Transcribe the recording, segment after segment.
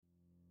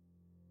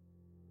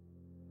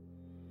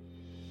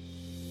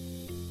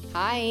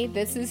Hi,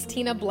 this is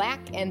Tina Black,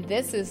 and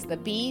this is the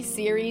B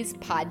Series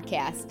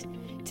podcast.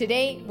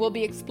 Today, we'll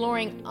be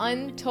exploring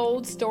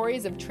untold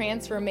stories of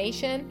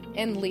transformation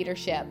and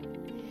leadership.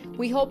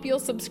 We hope you'll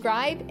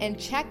subscribe and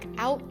check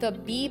out the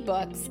B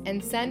books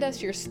and send us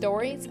your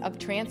stories of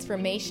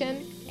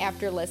transformation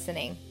after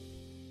listening.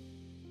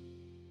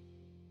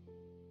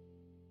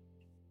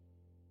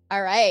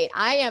 All right,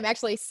 I am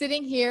actually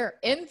sitting here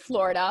in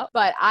Florida,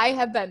 but I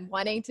have been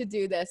wanting to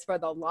do this for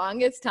the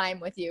longest time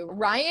with you.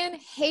 Ryann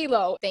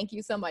Halo, thank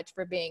you so much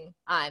for being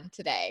on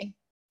today.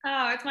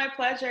 Oh, it's my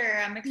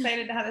pleasure. I'm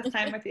excited to have this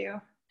time with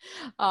you.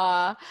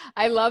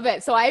 I love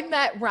it. So I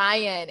met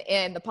Ryann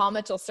in the Paul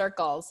Mitchell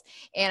circles.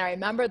 And I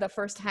remember the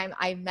first time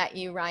I met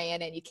you,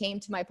 Ryann, and you came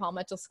to my Paul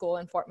Mitchell school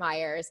in Fort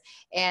Myers.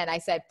 And I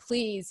said,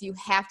 please, you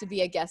have to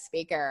be a guest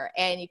speaker.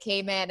 And you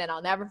came in, and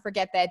I'll never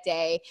forget that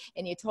day.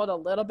 And you told a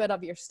little bit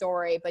of your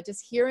story, but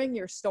just hearing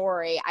your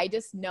story, I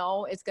just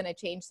know it's going to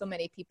change so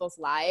many people's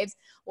lives,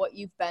 what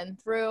you've been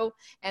through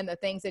and the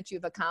things that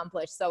you've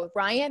accomplished. So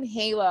Ryann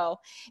Halo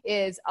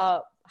is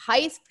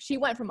she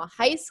went from a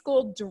high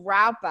school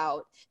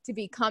dropout to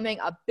becoming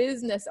a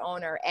business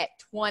owner at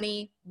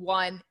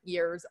 21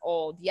 years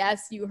old.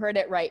 Yes, you heard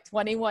it right,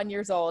 21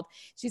 years old.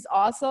 She's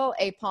also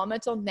a Paul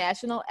Mitchell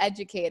National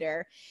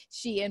Educator.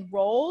 She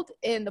enrolled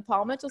in the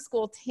Paul Mitchell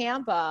School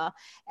Tampa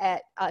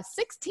at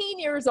 16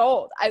 years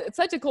old. It's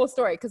such a cool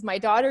story because my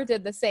daughter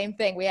did the same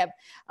thing.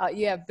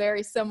 You have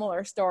very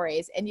similar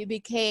stories, and you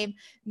became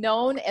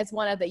known as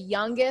one of the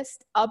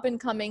youngest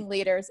up-and-coming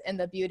leaders in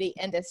the beauty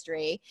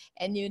industry,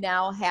 and you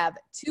now have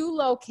 2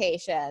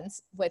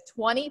 locations with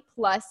 20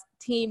 plus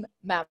team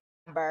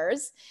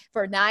members.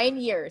 For 9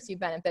 years you've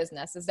been in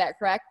business. Is that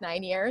correct?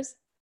 9 years?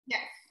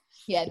 Yes.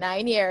 Yeah,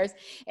 9 years.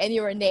 And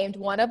you were named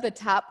one of the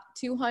top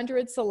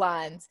 200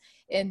 salons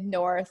in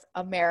North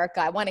America.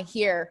 I want to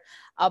hear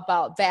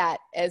about that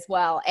as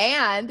well.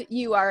 And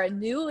you are a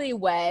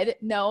newlywed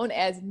known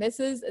as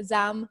Mrs.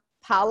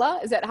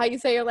 Zampella. Is that how you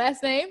say your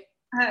last name?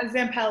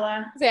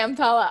 Zampella.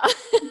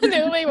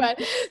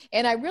 Newlywed.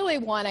 And I really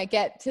want to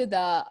get to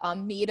the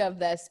meat of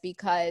this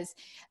because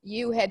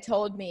you had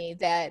told me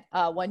that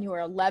when you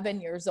were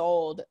 11 years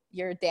old,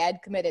 your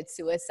dad committed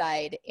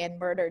suicide and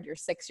murdered your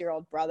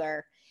 6-year-old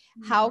brother.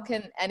 Mm-hmm. How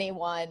can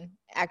anyone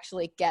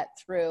actually get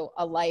through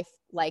a life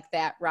like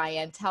that,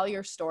 Ryann? Tell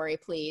your story,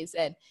 please,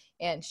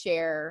 and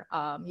share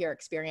your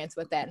experience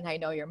with that. And I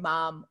know your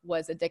mom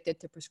was addicted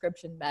to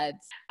prescription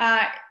meds.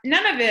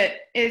 None of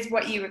it is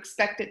what you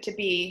expect it to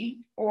be.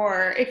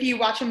 Or if you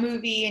watch a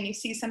movie and you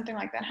see something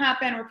like that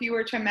happen, or if you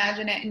were to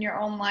imagine it in your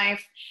own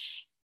life,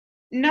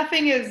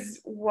 nothing is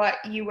what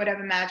you would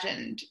have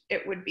imagined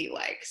it would be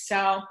like.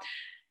 So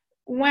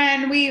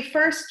when we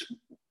first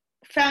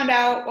found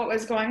out what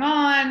was going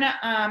on,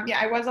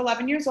 I was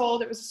 11 years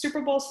old. It was a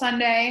Super Bowl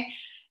Sunday.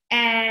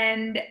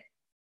 And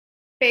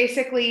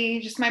basically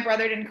just my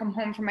brother didn't come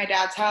home from my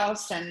dad's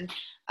house. And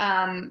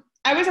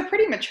I was a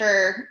pretty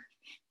mature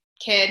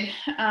kid.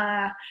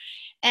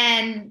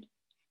 And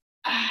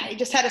I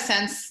just had a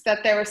sense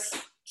that there was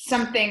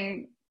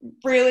something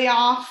really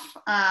off.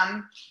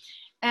 All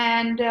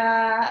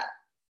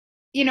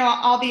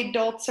the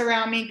adults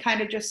around me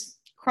kind of just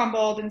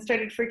crumbled and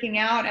started freaking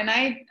out. And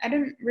I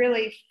didn't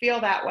really feel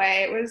that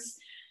way.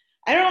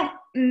 I don't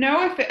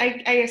know if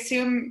I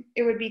assume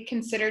it would be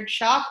considered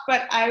shock,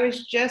 but I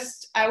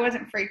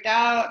wasn't freaked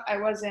out.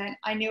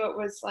 I knew it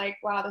was like,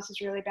 wow, this is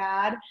really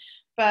bad.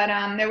 But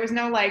there was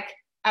no like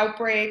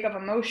outbreak of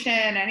emotion,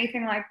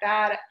 anything like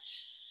that.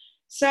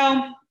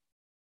 So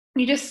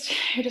you're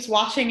just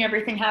watching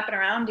everything happen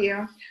around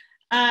you.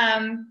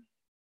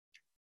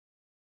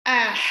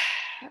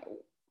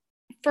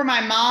 For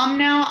my mom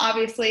now,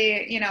 obviously,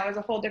 it was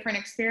a whole different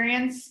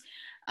experience.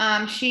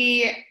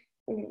 She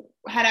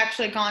had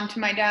actually gone to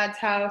my dad's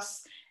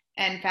house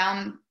and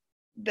found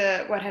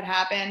what had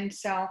happened.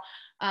 So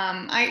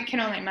I can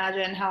only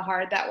imagine how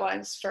hard that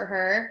was for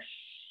her.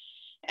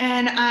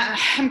 And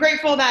I'm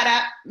grateful that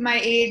at my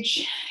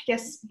age, I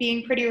guess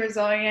being pretty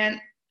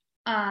resilient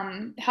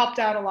helped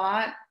out a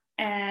lot.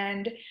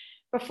 And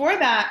before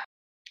that,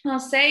 I'll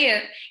say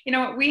it,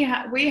 we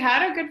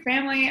had a good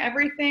family.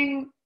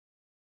 Everything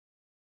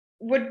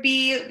would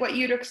be what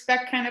you'd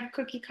expect, kind of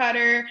cookie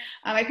cutter.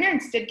 My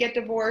parents did get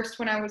divorced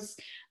when I was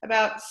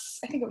about,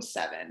 I think it was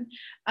 7.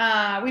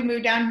 We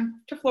moved down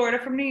to Florida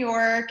from New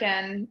York,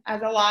 and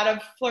as a lot of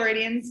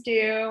Floridians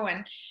do,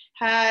 and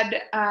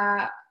had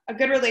a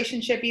good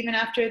relationship even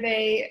after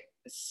they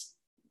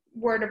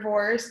were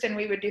divorced, and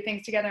we would do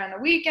things together on the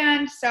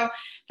weekend. So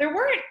there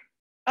weren't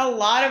a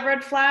lot of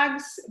red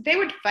flags. They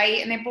would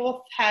fight, and they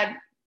both had,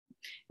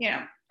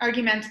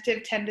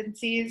 argumentative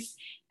tendencies.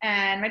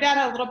 And my dad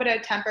had a little bit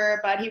of temper,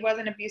 but he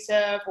wasn't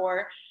abusive,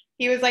 or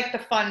he was like the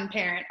fun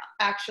parent,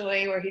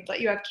 actually, where he'd let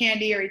you have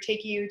candy or he'd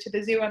take you to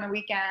the zoo on the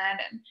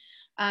weekend.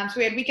 And so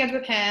we had weekends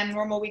with him,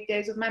 normal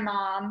weekdays with my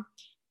mom.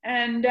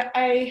 And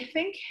I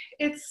think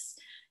it's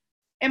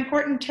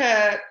important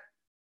to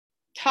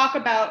talk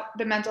about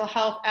the mental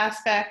health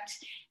aspect,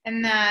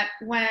 and that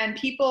when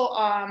people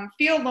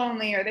feel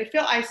lonely, or they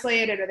feel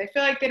isolated, or they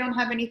feel like they don't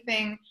have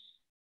anything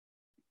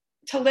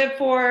to live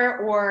for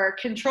or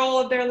control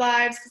of their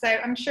lives, because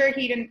I'm sure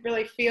he didn't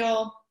really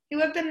feel, he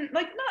lived in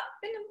like not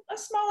in a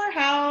smaller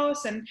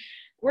house and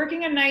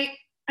working a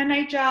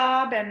night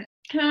job, and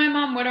my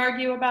mom would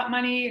argue about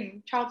money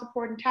and child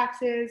support and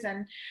taxes,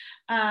 and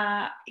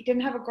he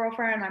didn't have a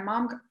girlfriend. My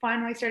mom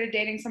finally started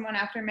dating someone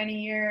after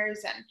many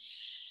years, and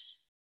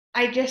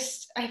I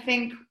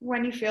think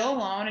when you feel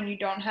alone and you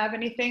don't have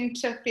anything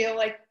to feel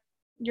like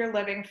you're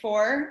living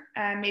for,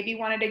 maybe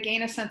wanted to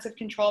gain a sense of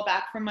control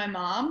back from my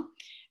mom.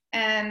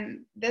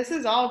 And this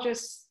is all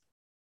just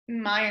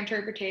my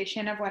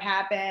interpretation of what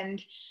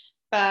happened,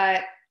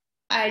 but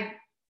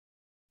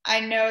I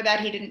know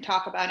that he didn't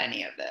talk about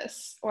any of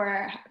this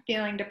or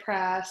feeling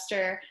depressed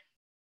or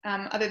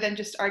other than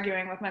just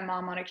arguing with my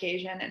mom on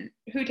occasion. And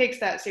who takes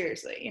that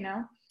seriously, you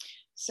know?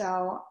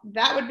 So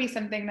that would be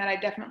something that I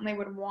definitely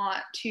would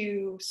want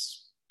to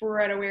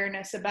spread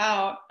awareness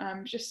about,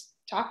 just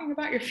talking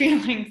about your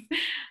feelings.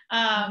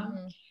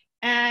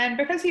 And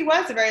because he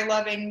was a very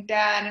loving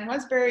dad and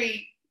was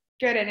very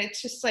good, and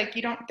it's just like,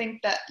 you don't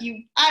think that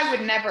I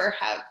would never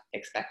have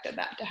expected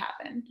that to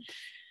happen.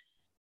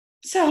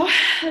 So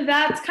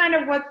that's kind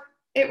of what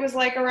it was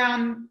like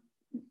around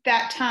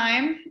that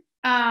time.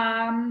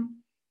 And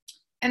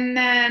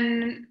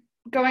then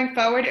going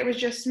forward, it was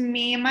just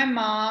me and my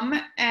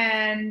mom,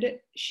 and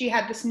she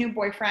had this new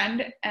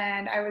boyfriend,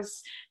 and I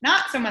was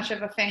not so much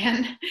of a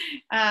fan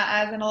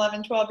as an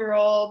 11,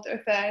 12-year-old.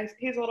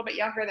 He's a little bit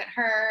younger than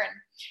her, and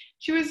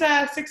she was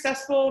a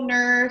successful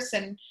nurse,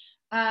 and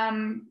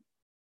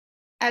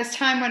as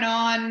time went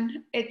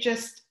on, it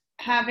just,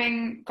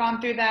 having gone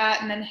through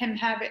that, and then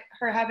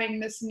her having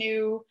this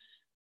new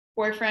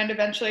boyfriend,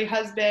 eventually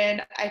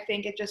husband, I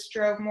think it just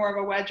drove more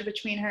of a wedge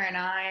between her and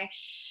I.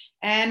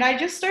 And I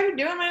just started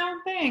doing my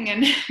own thing.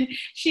 And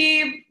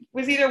she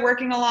was either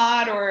working a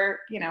lot or,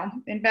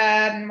 in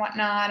bed and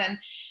whatnot. And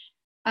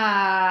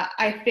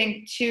I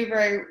think too,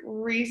 very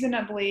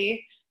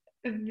reasonably,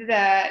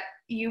 that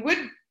you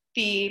would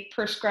be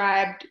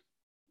prescribed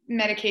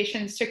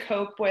medications to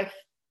cope with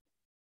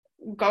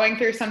going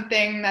through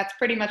something that's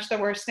pretty much the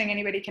worst thing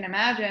anybody can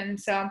imagine.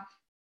 So I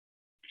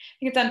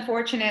think it's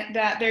unfortunate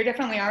that there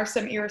definitely are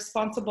some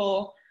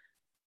irresponsible,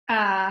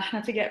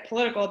 not to get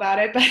political about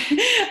it, but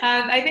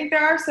I think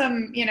there are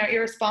some,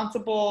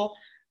 irresponsible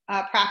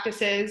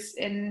practices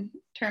in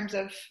terms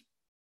of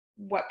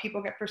what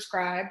people get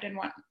prescribed and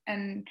what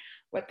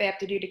they have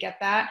to do to get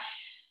that.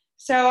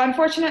 So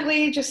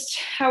unfortunately, just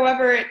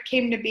however it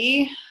came to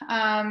be,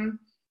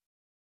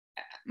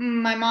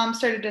 my mom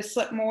started to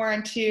slip more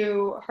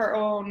into her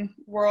own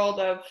world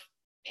of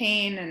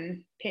pain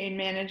and pain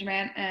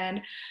management,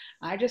 and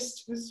I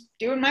just was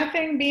doing my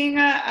thing, being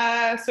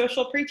a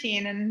social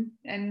preteen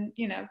and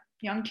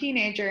young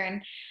teenager.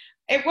 And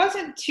it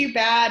wasn't too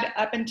bad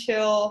up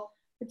until,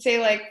 I'd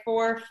say, like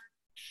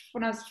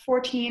when I was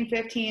 14,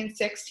 15,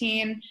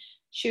 16.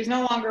 She was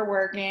no longer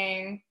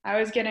working. I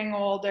was getting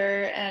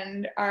older,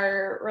 and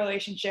our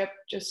relationship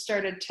just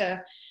started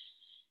to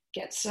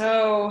get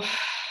so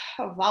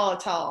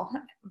volatile.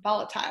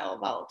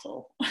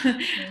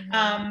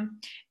 Mm-hmm.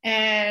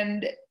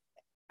 And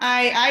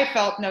I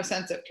felt no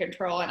sense of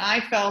control, and I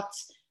felt,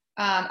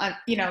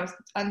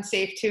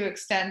 unsafe to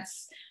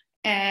extents.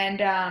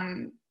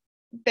 And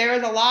there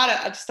was a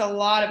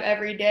lot of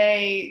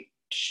everyday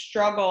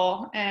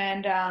struggle.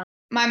 And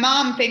my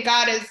mom, thank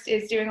God,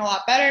 is doing a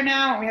lot better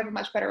now, and we have a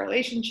much better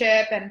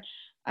relationship. And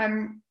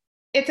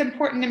it's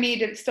important to me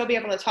to still be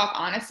able to talk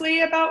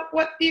honestly about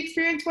what the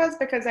experience was,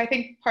 because I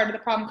think part of the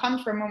problem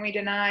comes from when we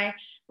deny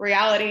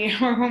reality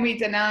or when we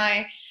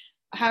deny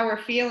how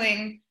we're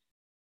feeling.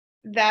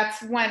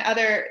 That's when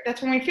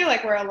we feel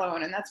like we're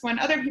alone, and that's when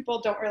other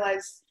people don't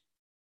realize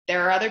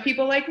there are other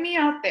people like me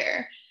out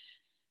there.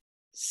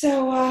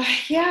 So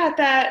at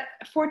that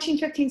 14,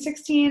 15,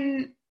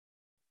 16,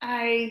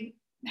 I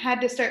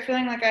had to start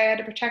feeling like I had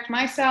to protect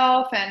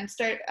myself, and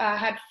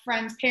had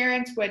friends'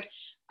 parents would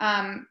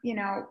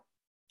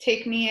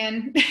take me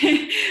in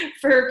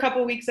for a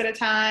couple weeks at a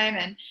time,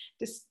 and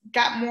just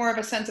got more of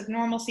a sense of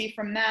normalcy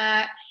from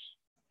that.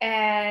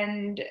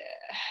 And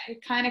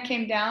it kind of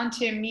came down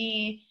to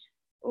me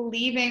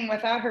leaving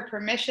without her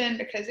permission,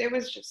 because it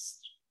was just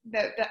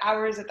the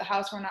hours at the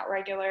house were not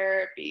regular.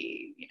 It'd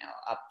be,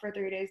 up for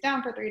 3 days,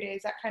 down for 3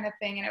 days, that kind of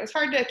thing. And it was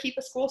hard to keep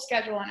a school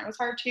schedule, and it was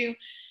hard to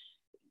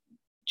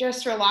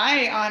just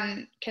rely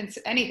on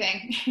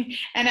anything.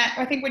 And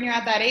I think when you're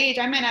at that age,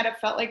 I might not have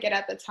felt like it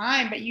at the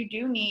time, but you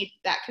do need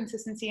that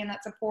consistency and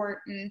that support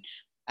and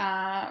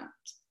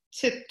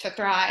to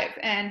thrive.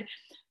 And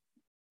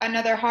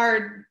another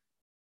hard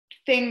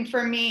thing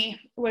for me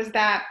was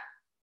that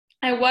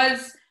I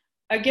was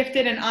a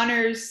gifted and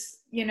honors,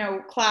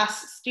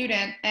 class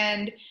student.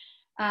 And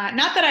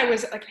not that I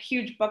was like a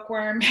huge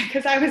bookworm,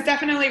 because I was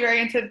definitely very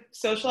into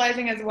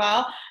socializing as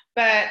well.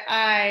 But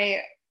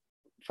I,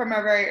 from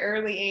a very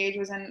early age,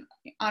 was in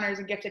honors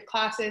and gifted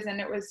classes, and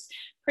it was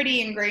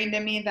pretty ingrained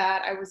in me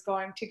that I was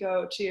going to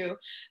go to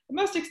the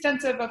most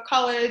extensive of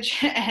college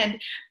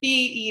and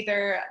be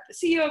either the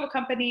CEO of a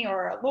company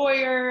or a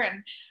lawyer.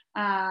 And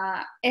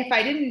If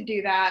I didn't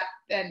do that,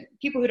 then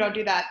people who don't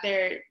do that,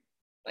 they're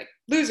like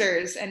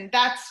losers. And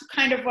that's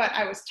kind of what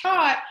I was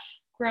taught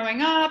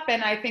growing up.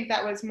 And I think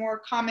that was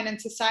more common in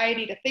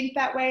society to think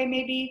that way,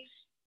 maybe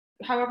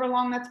however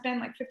long that's been,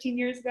 like 15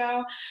 years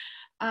ago.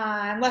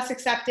 Less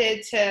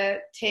accepted to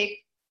take.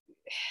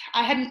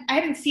 I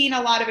hadn't seen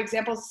a lot of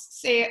examples,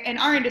 say in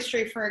our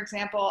industry, for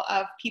example,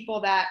 of people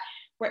that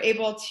were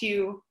able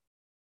to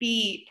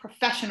be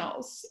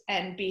professionals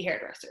and be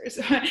hairdressers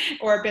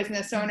or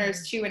business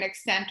owners to an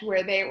extent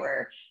where they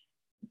were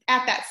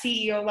at that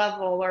CEO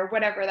level or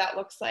whatever that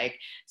looks like.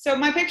 So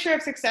my picture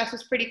of success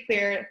was pretty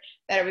clear,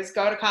 that it was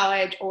go to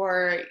college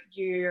or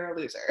you're a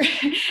loser.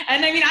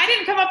 And I mean, I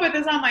didn't come up with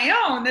this on my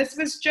own. This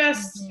was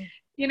just,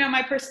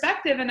 my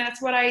perspective. And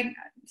that's what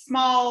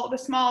the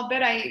small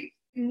bit I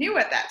knew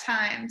at that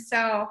time.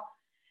 So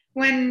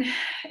when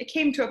it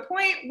came to a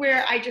point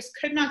where I just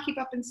could not keep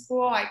up in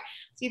school, I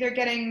was either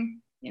getting,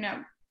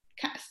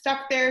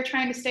 stuck there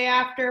trying to stay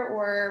after,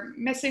 or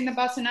missing the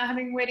bus and not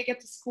having a way to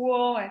get to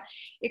school. And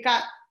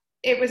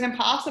it was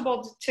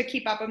impossible to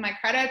keep up with my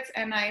credits.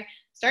 And I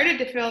started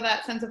to feel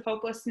that sense of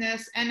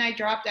hopelessness, and I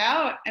dropped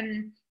out.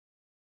 And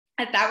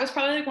that was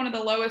probably like one of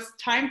the lowest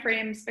time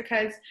frames,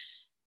 because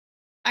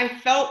I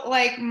felt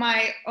like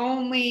my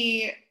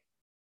only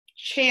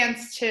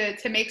chance to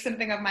make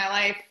something of my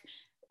life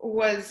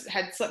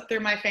had slipped through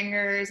my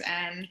fingers.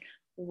 And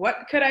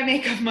what could I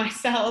make of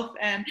myself?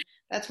 And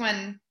that's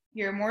when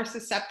you're more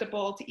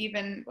susceptible to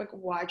even like,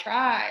 why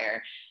try?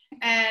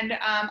 And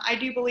I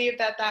do believe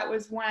that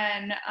was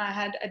when I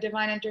had a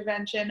divine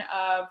intervention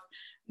of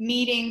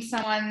meeting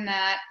someone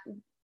that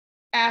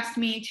asked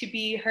me to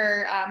be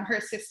her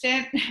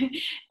assistant.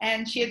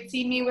 And she had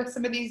seen me with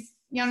some of these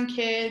young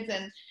kids,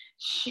 and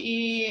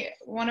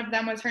one of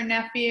them was her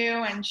nephew,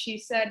 and she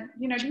said,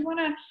 do you want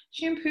to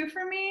shampoo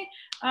for me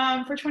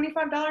for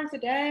 $25 a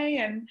day?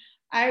 And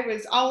I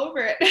was all over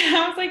it.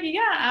 I was like,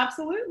 yeah,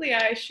 absolutely,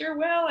 I sure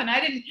will. And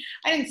I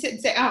didn't sit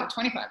and say, oh,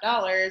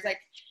 $25. Like,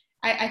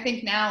 I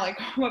think now, like,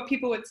 what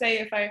people would say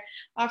if I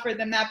offered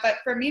them that. But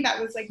for me, that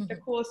was like the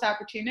coolest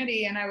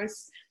opportunity, and I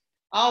was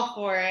all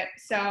for it.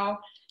 So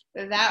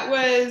that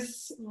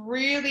was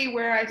really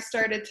where I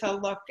started to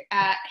look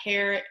at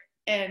hair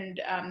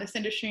and this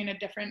industry in a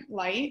different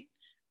light,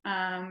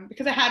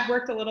 because I had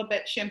worked a little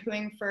bit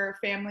shampooing for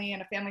family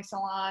in a family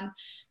salon,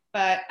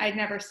 but I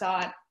never saw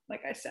it,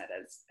 like I said,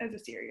 as a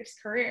serious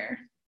career.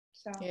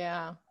 So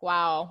yeah.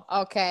 Wow.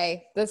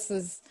 Okay. This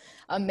is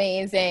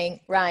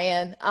amazing,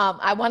 Ryann.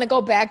 I want to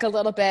go back a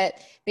little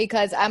bit,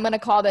 because I'm going to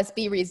call this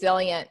Be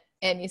Resilient.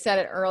 And you said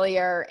it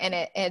earlier, and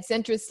it's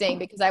interesting,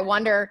 because I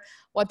wonder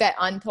what that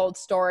untold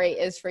story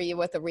is for you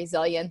with the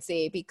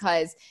resiliency,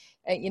 because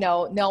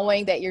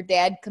knowing that your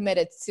dad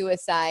committed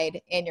suicide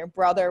and your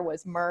brother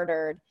was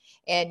murdered,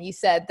 and you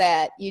said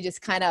that you just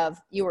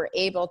you were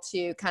able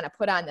to kind of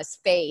put on this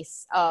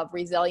face of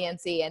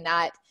resiliency, and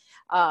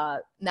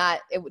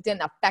it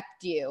didn't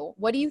affect you.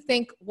 What do you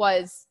think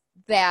was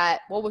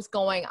what was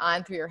going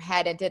on through your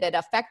head, and did it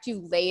affect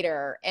you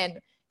later? And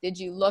did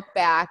you look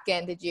back,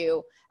 and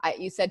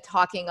you said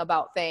talking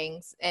about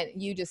things, and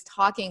you just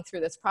talking through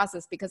this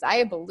process, because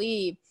I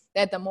believe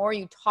that the more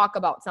you talk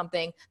about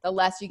something, the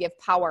less you give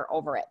power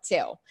over it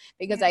too.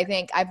 Because I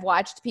think I've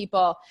watched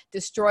people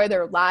destroy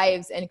their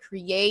lives and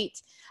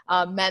create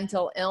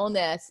mental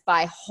illness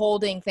by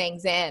holding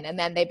things in, and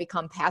then they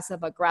become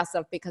passive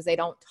aggressive because they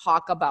don't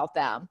talk about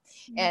them.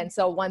 And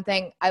so one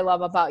thing I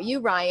love about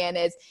you, Ryann,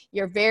 is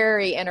you're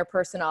very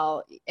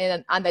interpersonal.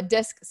 And on the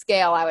DISC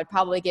scale, I would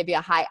probably give you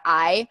a high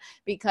I,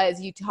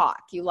 because you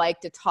like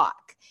to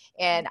talk.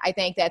 And I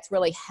think that's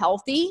really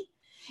healthy.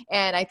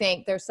 And I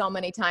think there's so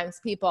many times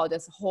people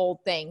just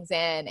hold things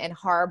in and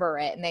harbor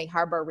it, and they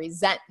harbor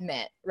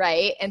resentment,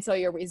 right? And so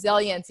your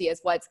resiliency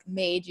is what's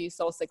made you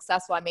so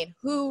successful. I mean,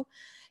 who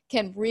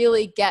can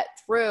really get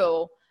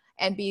through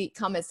and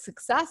become as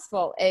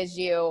successful as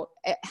you?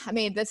 I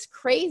mean, that's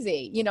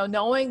crazy,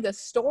 knowing the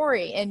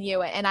story in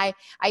you. And I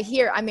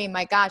hear,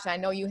 my gosh, I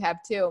know you have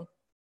too,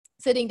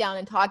 sitting down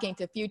and talking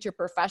to future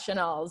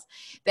professionals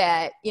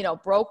that,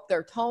 broke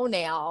their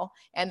toenail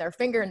and their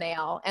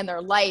fingernail, and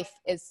their life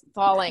is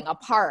falling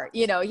apart.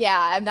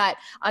 I'm not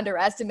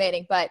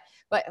underestimating, but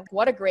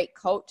what a great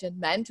coach and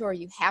mentor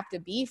you have to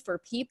be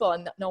for people.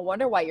 And no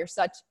wonder why you're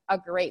such a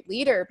great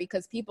leader,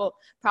 because people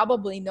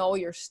probably know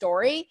your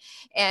story,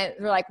 and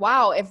they're like,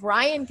 wow, if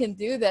Ryann can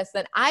do this,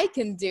 then I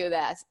can do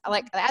this.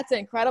 Like, that's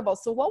incredible.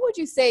 So what would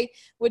you say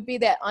would be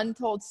that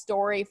untold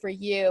story for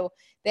you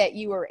that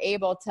you were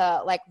able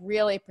to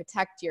really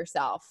protect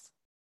yourself?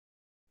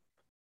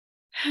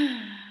 I'm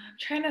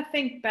trying to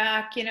think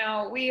back.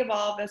 We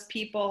evolve as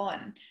people,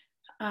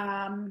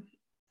 and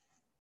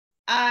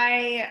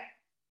I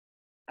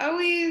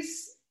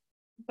always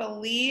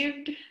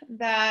believed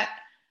that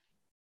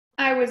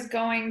I was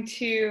going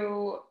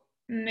to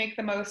make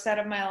the most out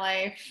of my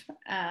life,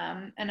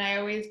 and I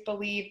always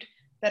believed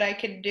that I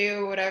could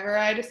do whatever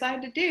I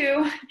decide to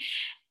do.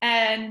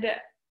 And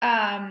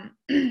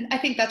I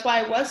think that's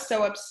why I was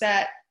so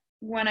upset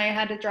when I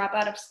had to drop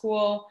out of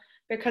school,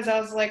 because I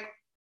was like,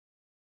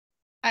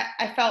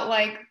 I felt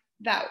like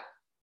that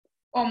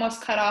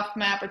almost cut off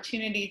my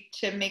opportunity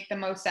to make the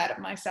most out of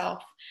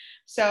myself.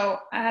 So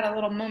I had a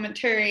little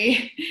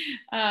momentary,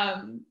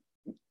 lapse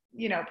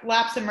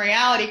in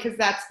reality, because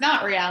that's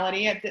not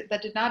reality.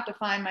 That did not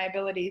define my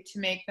ability to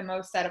make the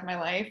most out of my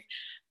life.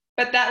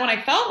 But that when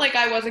I felt like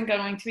I wasn't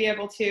going to be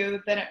able to,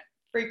 then it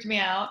freaked me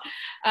out.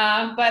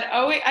 But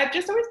I've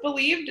just always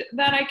believed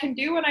that I can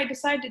do what I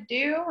decide to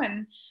do.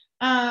 And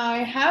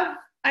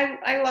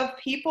I love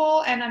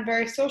people and I'm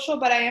very social,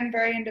 but I am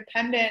very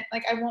independent.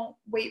 Like I won't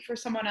wait for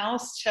someone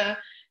else to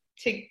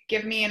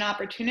give me an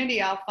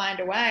opportunity. I'll find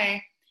a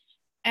way.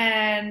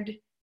 And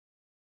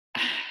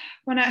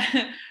when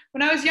I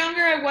was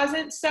younger, I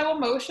wasn't so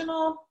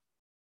emotional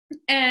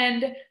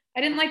and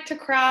I didn't like to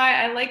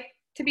cry. I like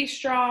to be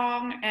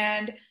strong.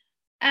 And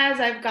as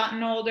I've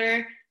gotten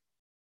older,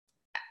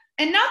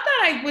 and not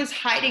that I was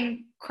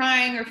hiding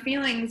crying or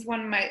feelings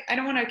I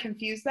don't want to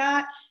confuse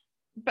that,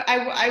 but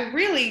I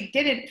really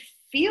didn't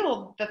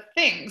feel the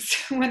things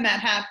when that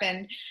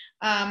happened.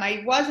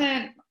 I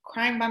wasn't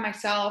crying by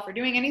myself or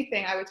doing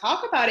anything. I would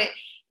talk about it.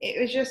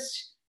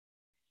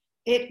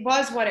 It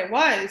was what it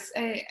was.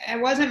 I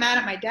wasn't mad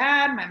at my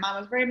dad. My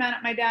mom was very mad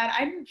at my dad.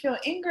 I didn't feel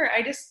anger.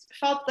 I just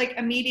felt like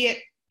immediate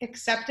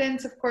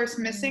acceptance, of course,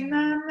 missing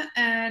them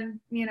and,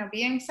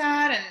 being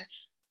sad and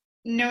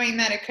knowing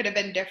that it could have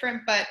been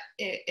different, but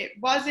it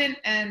wasn't.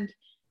 And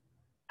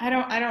I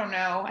don't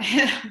know.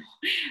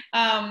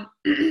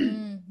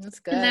 That's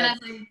good. And then as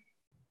I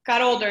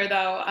got older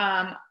though,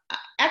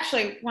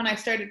 actually when I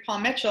started Paul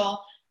Mitchell,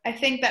 I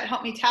think that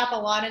helped me tap a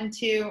lot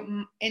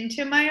into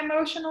my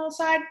emotional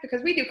side,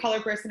 because we do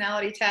color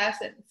personality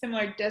tests and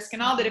similar DISC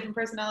and all the different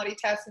personality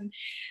tests. And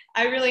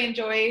I really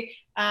enjoy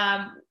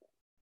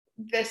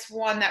this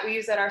one that we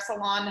use at our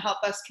salon to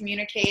help us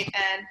communicate.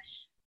 And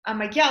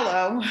I'm a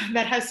yellow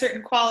that has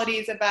certain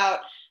qualities about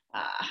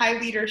high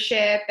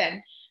leadership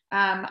and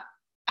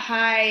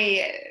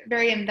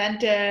very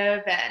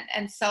inventive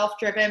and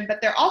self-driven,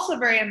 but they're also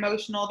very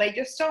emotional. They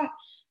just don't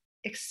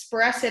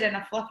express it in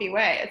a fluffy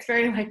way. It's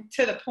very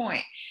to the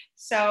point.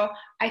 So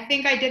I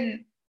think I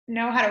didn't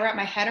know how to wrap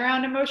my head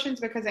around emotions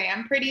because I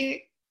am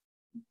pretty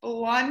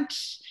blunt,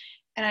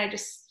 and I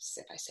just,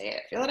 if I say it,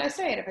 I feel it, I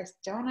say it. If I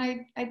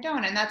don't, I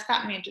don't. And that's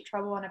gotten me into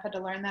trouble. And I've had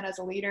to learn that as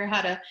a leader,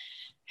 how to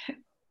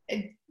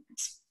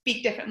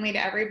speak differently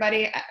to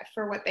everybody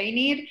for what they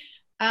need.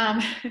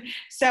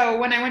 So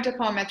when I went to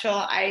Paul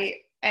Mitchell,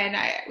 we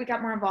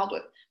got more involved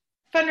with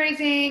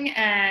fundraising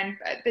and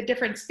the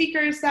different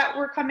speakers that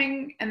were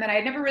coming, and that I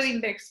had never really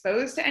been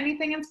exposed to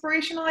anything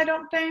inspirational, I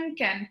don't think.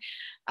 And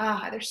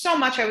there's so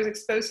much I was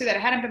exposed to that I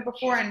hadn't been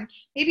before. And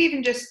maybe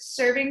even just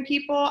serving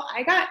people,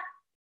 I got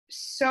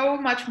so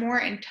much more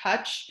in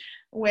touch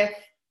with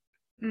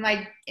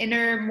my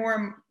inner,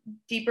 more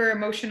deeper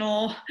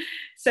emotional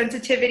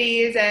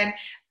sensitivities, and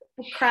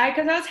cry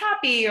because I was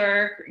happy,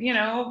 or,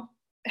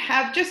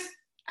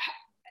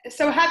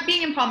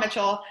 being in Paul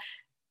Mitchell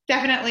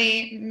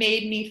definitely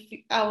made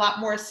me a lot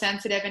more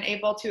sensitive and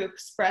able to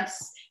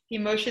express the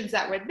emotions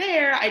that were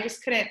there. I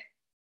just couldn't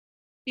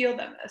feel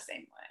them the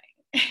same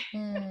way.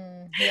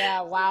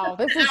 Yeah. Wow.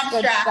 This is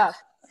good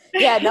stuff.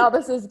 Yeah, no,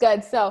 this is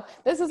good. So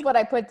this is what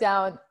I put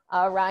down,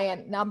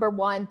 Ryann. Number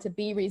one, to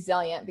be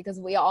resilient, because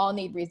we all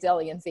need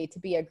resiliency to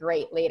be a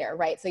great leader,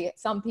 right? So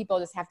some people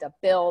just have to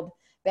build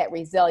that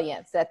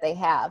resilience that they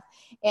have.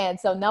 And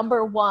so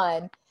number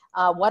one,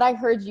 what I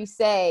heard you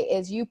say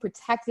is you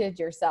protected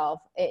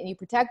yourself, and you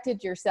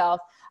protected yourself.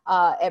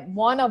 And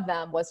one of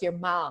them was your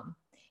mom,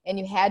 and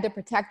you had to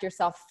protect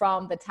yourself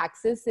from the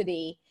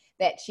toxicity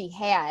that she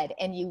had,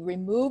 and you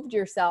removed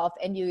yourself,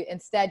 and you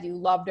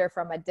loved her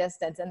from a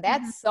distance. And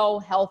that's so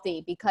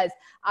healthy, because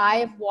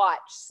I've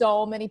watched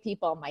so many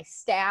people, my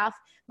staff,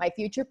 my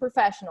future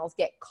professionals,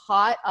 get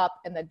caught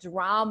up in the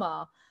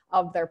drama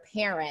of their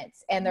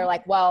parents, and they're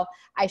like, well,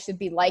 I should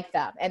be like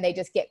them, and they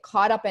just get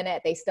caught up in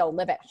it. They still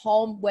live at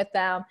home with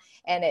them,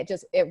 and it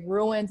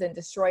ruins and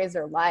destroys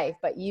their life.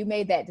 But you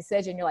made that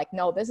decision. You're like,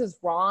 no, this is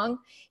wrong,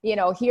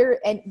 here.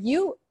 And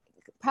you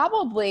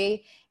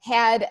probably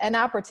had an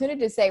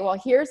opportunity to say, well,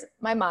 here's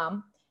my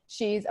mom.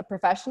 She's a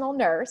professional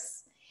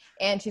nurse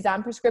and she's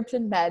on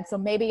prescription meds, so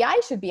maybe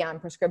I should be on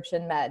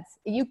prescription meds.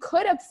 You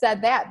could have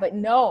said that, but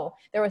no,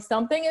 there was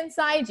something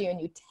inside you, and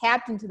you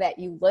tapped into that.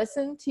 You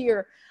listened to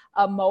your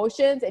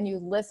emotions, and you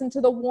listened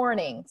to the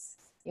warnings.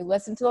 You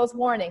listened to those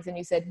warnings, and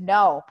you said,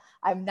 no,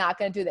 I'm not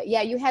going to do that.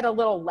 Yeah, you had a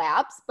little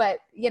lapse, but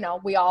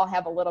we all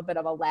have a little bit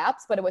of a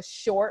lapse, but it was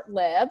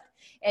short-lived,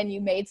 and you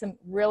made some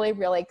really,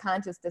 really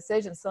conscious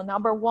decisions. So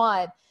number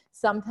one,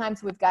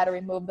 sometimes we've got to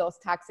remove those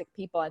toxic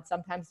people, and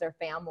sometimes they're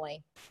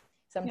family.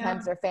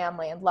 They're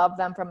family, and love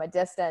them from a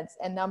distance.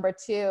 And number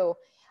two,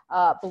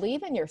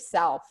 believe in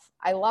yourself.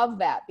 I love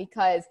that,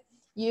 because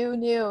you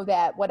knew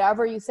that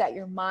whatever you set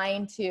your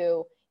mind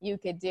to, you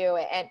could do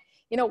it. And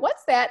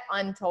what's that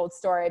untold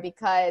story?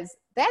 Because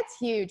that's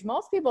huge.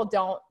 Most people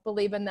don't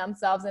believe in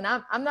themselves. And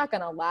I'm not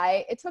going to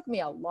lie. It took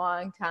me a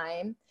long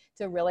time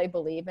to really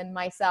believe in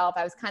myself.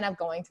 I was kind of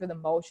going through the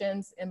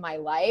motions in my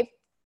life.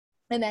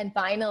 And then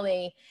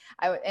finally,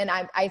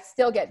 I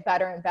still get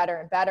better and better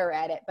and better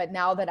at it. But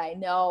now that I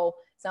know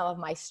some of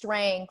my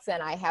strengths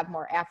and I have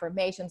more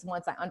affirmations,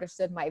 once I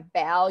understood my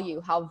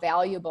value, how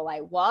valuable I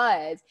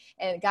was,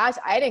 and gosh,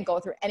 I didn't go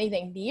through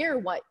anything near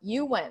what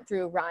you went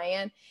through,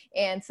 Ryann.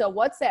 And so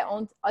what's that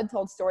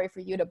untold story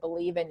for you to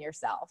believe in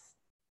yourself?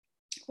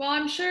 Well,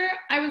 I'm sure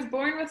I was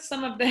born with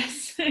some of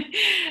this.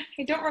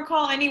 I don't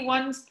recall any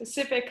one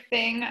specific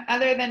thing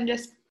other than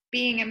just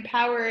being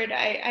empowered.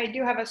 I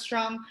do have a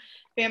strong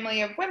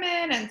family of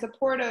women and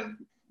supportive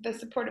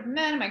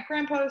men. My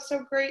grandpa was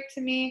so great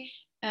to me.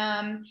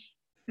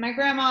 My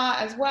grandma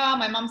as well,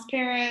 my mom's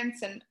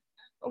parents, and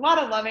a lot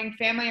of loving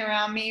family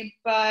around me.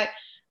 But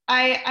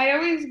I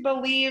always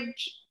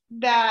believed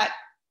that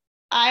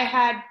I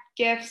had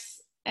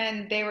gifts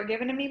and they were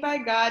given to me by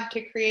God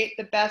to create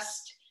the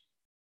best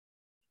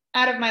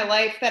out of my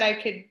life that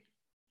I could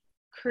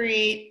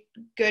create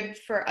good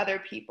for other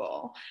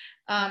people,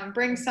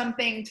 bring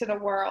something to the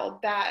world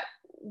that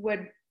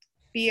would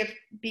be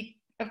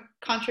of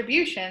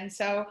contribution.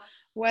 So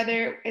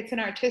whether it's an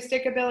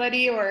artistic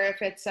ability or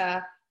if it's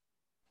a,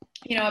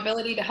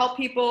 ability to help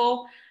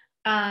people,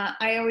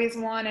 I always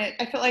wanted,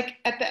 I feel like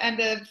at the end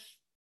of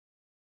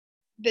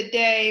the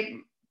day,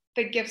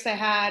 the gifts I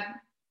had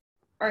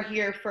are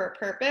here for a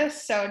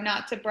purpose. So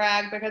not to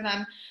brag because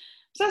I'm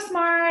so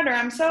smart or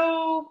I'm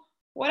so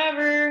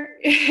whatever,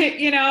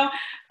 even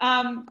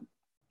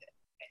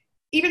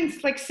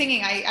like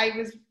singing, I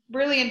was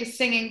really into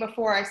singing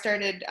before I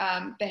started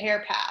the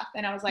hair path.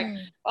 And I was like,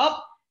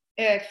 oh,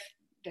 if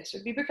this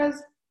would be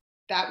because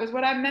that was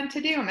what I'm meant to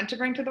do. I'm meant to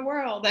bring to the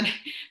world. And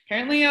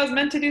apparently I was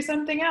meant to do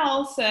something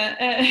else. So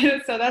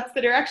that's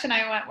the direction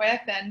I went with.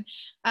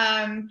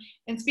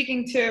 And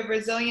speaking to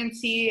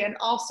resiliency and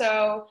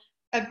also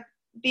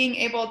being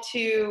able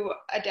to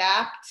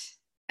adapt.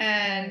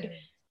 And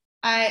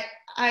I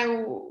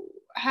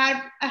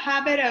had a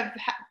habit of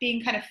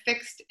being kind of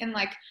fixed in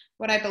like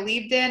what I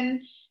believed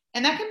in.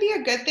 And that can be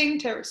a good thing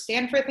to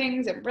stand for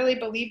things and really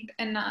believe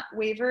and not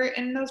waver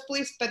in those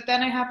beliefs. But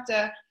then I had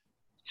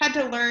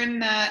to learn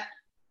that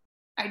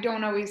I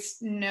don't always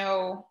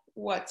know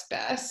what's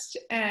best,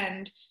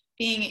 and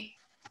being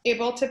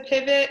able to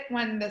pivot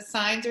when the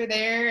signs are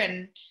there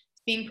and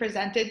it's being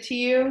presented to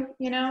you,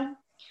 So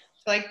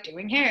like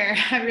doing hair,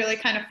 I really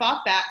kind of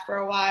fought that for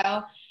a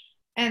while.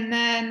 And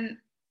then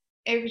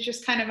it was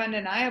just kind of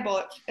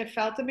undeniable. It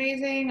felt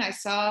amazing. I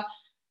saw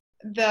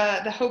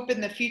the hope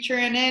in the future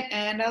in it.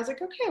 And I was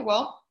like, okay,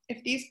 well,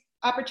 if these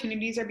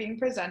opportunities are being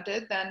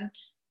presented, then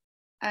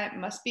it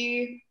must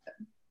be a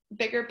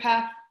bigger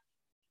path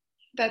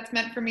that's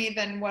meant for me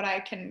than what I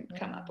can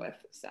come up with.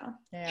 So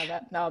yeah,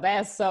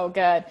 that's so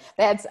good.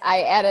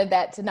 I added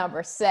that to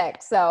number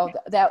 6. So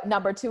that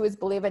number 2 is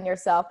believe in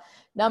yourself.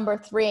 Number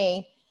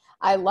 3,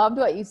 I loved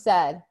what you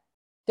said.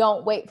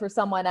 Don't wait for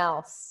someone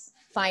else.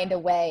 Find a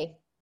way.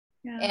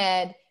 Yeah.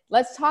 And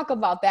let's talk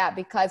about that,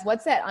 because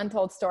what's that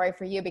untold story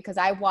for you? Because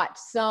I watch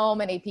so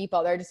many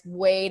people, they're just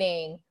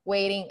waiting.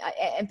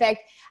 In fact,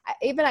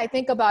 I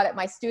think about it,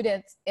 my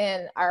students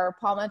in our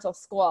Paul Mitchell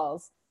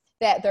schools,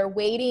 that they're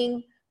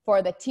waiting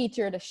for the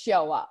teacher to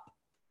show up.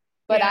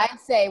 But yeah. I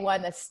say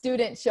when the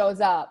student shows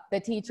up, the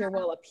teacher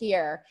will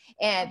appear,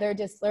 and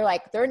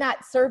they're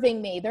not serving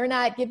me. They're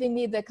not giving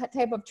me the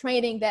type of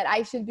training that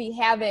I should be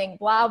having,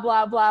 blah,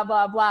 blah, blah,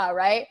 blah, blah.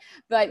 Right.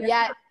 But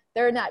yet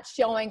they're not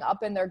showing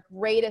up in their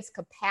greatest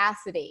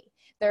capacity.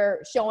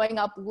 They're showing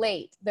up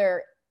late.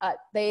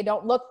 They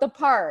don't look the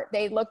part.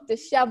 They look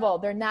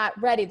disheveled. They're not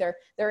ready.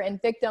 They're in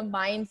victim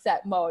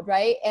mindset mode,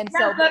 right? And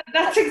so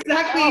that's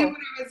exactly what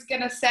I was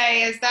gonna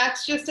say. Is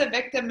that's just a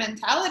victim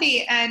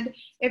mentality. And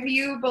if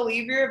you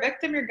believe you're a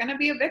victim, you're gonna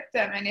be a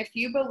victim. And if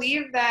you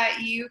believe that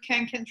you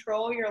can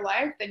control your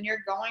life, then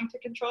you're going to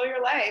control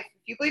your life.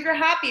 If you believe you're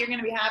happy, you're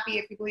gonna be happy.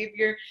 If you believe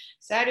you're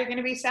sad, you're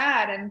gonna be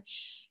sad. And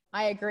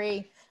I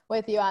agree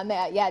with you on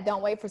that. Yeah,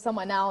 don't wait for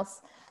someone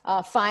else.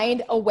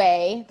 Find a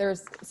way.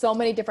 There's so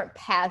many different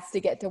paths to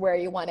get to where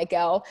you want to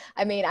go.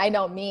 I mean, I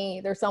know me,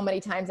 there's so many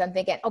times I'm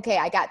thinking, okay,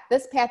 I got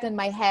this path in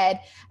my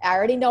head. I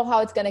already know how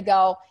it's going to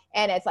go.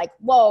 And it's like,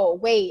 whoa,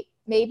 wait,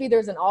 maybe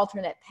there's an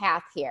alternate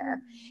path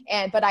here.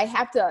 But I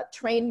have to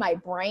train my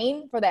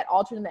brain for that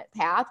alternate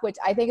path, which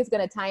I think is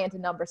going to tie into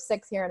number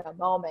 6 here in a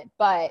moment.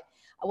 But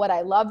what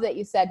I love that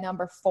you said,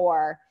 number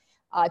 4,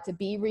 to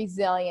be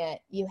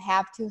resilient, you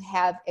have to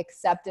have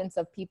acceptance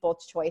of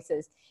people's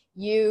choices.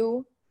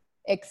 You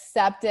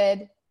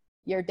accepted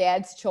your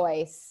dad's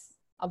choice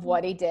of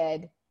what he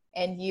did,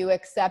 and you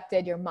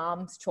accepted your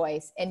mom's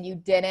choice, and you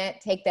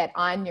didn't take that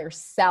on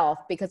yourself,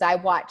 because I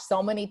watch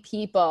so many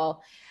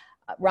people,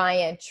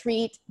 Ryann,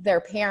 treat their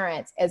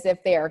parents as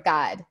if they are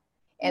God.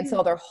 And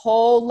so their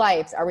whole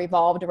lives are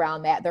revolved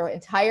around that. Their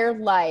entire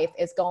life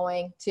is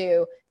going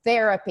to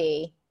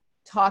therapy,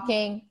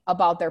 talking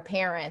about their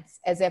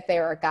parents as if they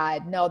are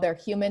God. No, they're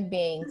human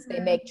beings. They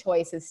make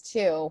choices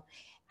too.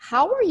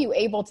 How are you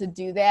able to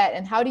do that?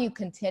 And how do you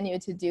continue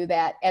to do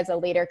that as a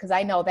leader? Because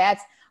I know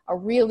that's a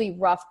really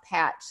rough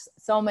patch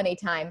so many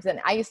times. And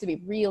I used to be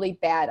really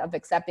bad of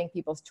accepting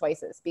people's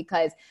choices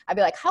because I'd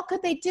be like, how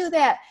could they do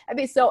that? I'd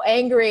be so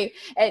angry.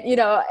 And, you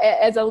know,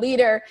 as a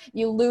leader,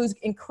 you lose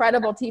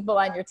incredible people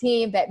on your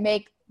team that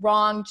make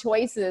wrong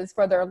choices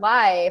for their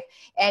life,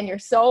 and you're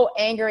so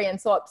angry and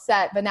so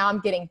upset. But now I'm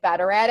getting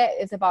better at it.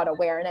 It's about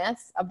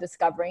awareness of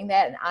discovering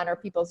that and honor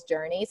people's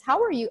journeys.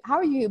 How are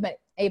you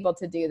able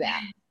to do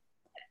that?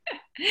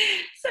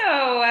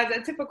 So, as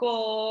a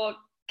typical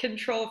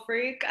control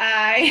freak,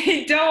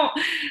 I don't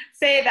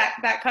say that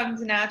that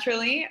comes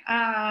naturally.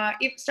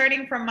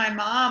 Starting from my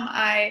mom,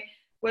 I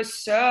was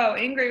so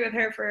angry with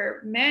her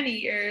for many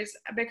years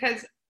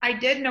because I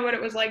did know what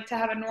it was like to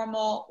have a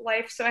normal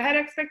life. So I had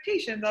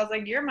expectations. I was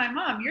like, you're my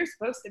mom. You're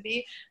supposed to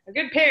be a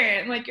good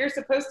parent. Like, you're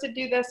supposed to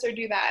do this or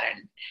do that.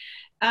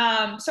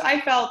 And so I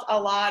felt a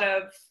lot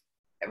of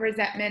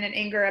resentment and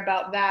anger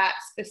about that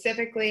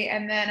specifically.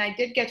 And then I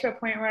did get to a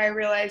point where I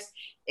realized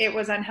it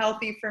was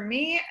unhealthy for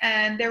me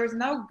and there was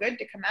no good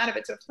to come out of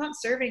it. So if it's not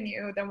serving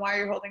you, then why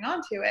are you holding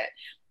on to it?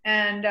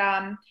 And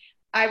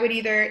I would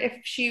either, if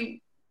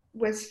she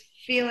was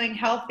feeling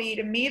healthy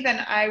to me,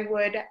 then I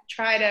would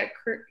try to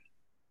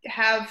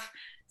have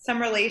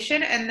some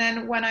relation. And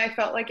then when I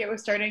felt like it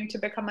was starting to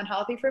become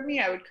unhealthy for me,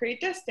 I would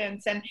create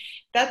distance. And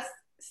that's,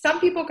 some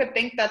people could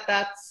think that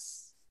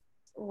that's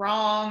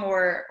wrong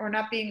or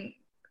not being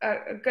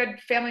a good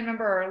family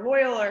member or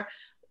loyal or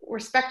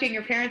respecting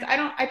your parents.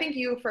 I think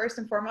you first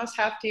and foremost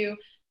have to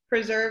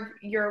preserve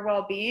your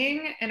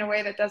well-being in a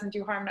way that doesn't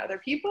do harm to other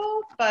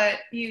people, but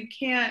you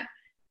can't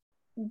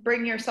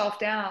bring yourself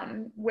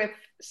down with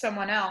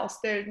someone else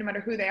there, no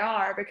matter who they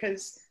are,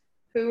 because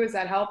who is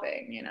that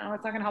helping? You know,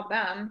 it's not going to help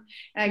them.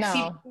 And I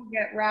see people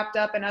get wrapped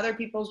up in other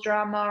people's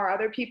drama or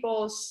other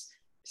people's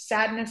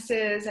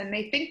sadnesses, and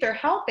they think they're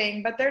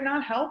helping, but they're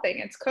not helping.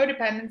 It's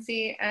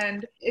codependency,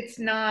 and it's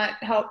not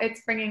help.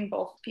 It's bringing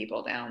both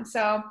people down.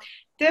 So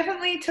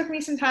definitely took me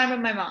some time with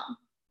my mom.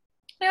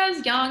 I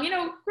was young, you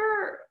know,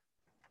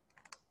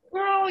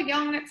 we're all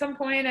young at some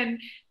point, and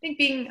I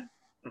think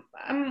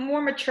I'm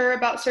more mature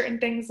about certain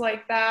things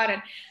like that,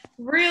 and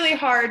really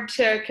hard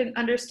to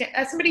understand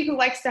as somebody who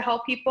likes to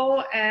help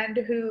people and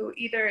who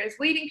either is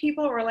leading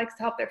people or likes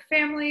to help their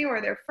family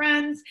or their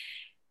friends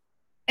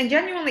and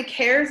genuinely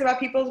cares about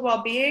people's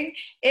well-being.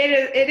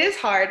 It is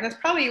hard. And that's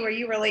probably where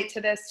you relate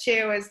to this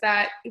too, is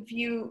that if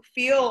you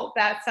feel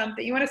that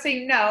something, you want to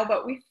say no,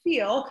 but we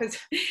feel because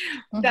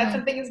that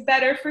something is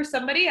better for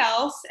somebody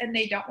else and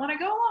they don't want to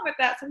go along with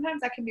that.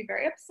 Sometimes that can be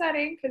very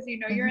upsetting because you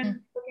know you're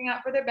looking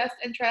out for their best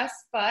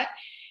interests, but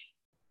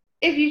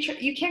if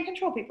you can't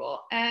control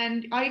people,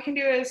 and all you can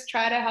do is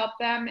try to help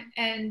them.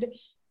 And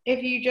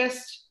if you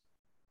just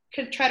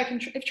could try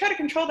to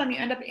control them, you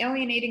end up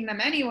alienating them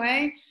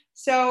anyway.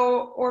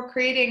 So, or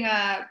creating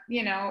a,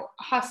 you know,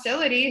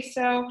 hostility.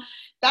 So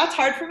that's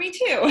hard for me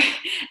too.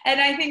 And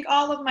I think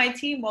all of my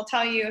team will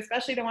tell you,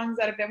 especially the ones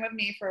that have been with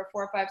me for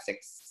 4, 5,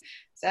 6,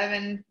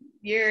 7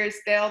 years,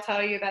 they'll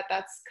tell you that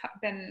that's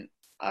been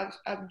a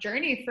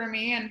journey for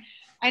me. And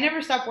I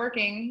never stop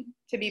working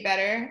to be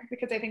better,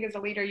 because I think as a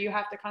leader, you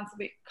have to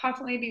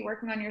constantly be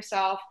working on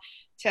yourself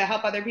to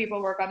help other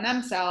people work on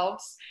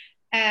themselves.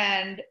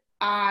 And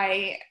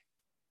I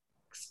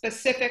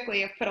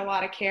specifically have put a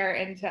lot of care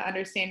into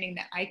understanding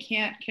that I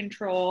can't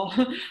control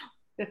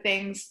the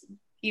things,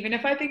 even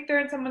if I think they're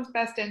in someone's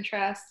best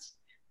interest.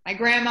 My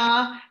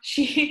grandma,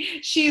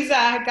 she's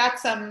got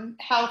some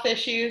health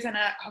issues, and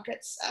I'll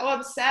get so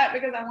upset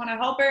because I want to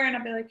help her, and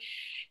I'll be like,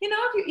 you know,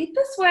 if you eat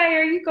this way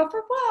or you go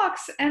for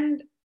walks,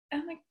 and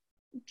I'm like,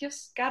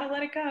 just gotta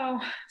let it go.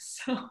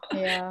 So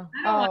yeah.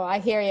 I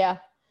hear you.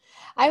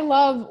 I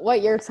love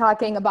what you're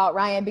talking about,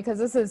 Ryann, because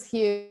this is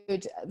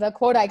huge. The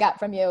quote I got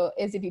from you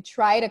is, if you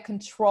try to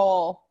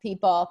control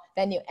people,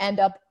 then you end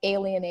up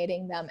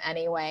alienating them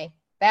anyway.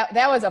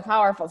 That was a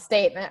powerful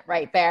statement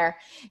right there.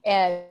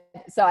 And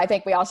so I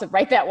think we all should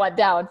write that one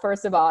down.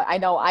 First of all, I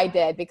know I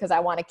did, because I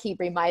want to keep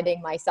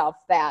reminding myself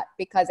that,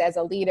 because as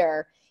a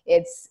leader,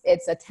 it's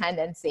a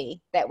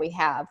tendency that we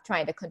have,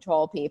 trying to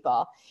control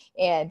people.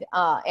 And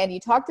you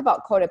talked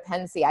about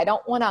codependency. I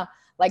don't want to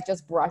like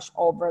just brush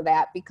over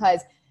that,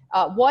 because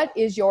what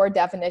is your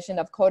definition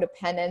of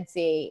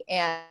codependency,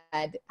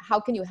 and how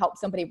can you help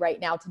somebody right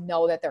now to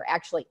know that they're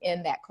actually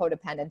in that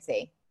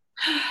codependency?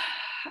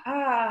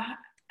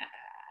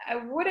 I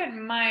wouldn't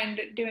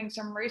mind doing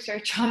some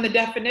research on the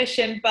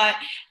definition, but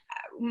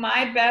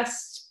my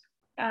best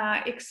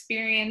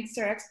experience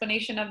or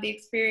explanation of the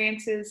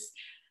experience is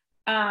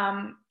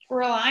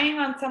relying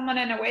on someone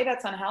in a way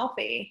that's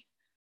unhealthy.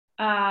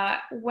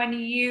 When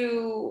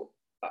you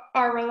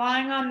are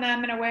relying on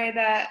them in a way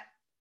that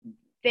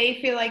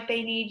they feel like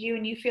they need you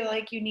and you feel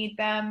like you need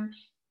them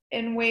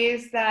in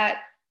ways that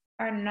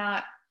are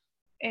not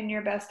in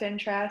your best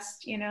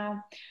interest, you know,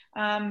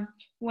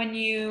 when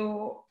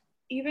you,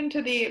 even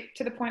to the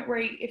point where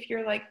if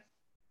you're like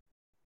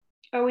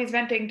always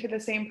venting to the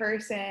same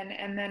person,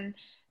 and then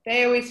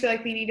they always feel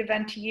like they need to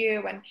vent to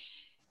you, and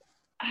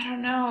I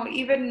don't know,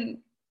 even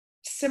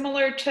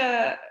similar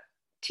to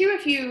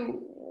if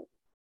you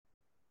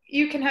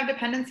can have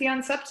dependency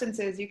on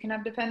substances, you can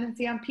have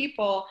dependency on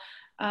people,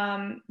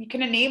 you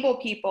can enable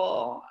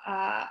people.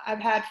 I've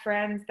had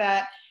friends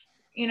that,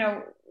 you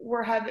know,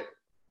 were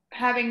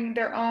having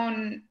their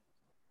own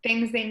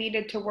things they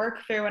needed to work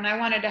through, and I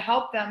wanted to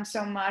help them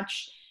so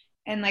much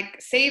and like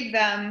save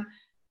them.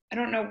 I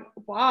don't know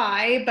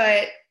why,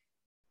 but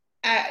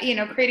you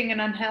know, creating an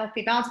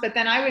unhealthy balance. But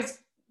then I was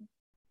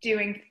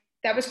doing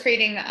that was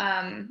creating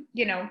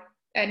you know,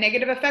 a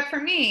negative effect for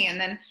me, and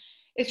then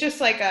it's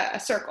just like a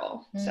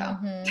circle. So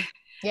Mm-hmm.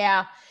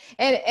 Yeah.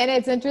 And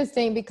it's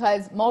interesting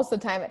because most of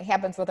the time it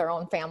happens with our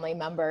own family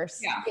members,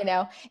 yeah. you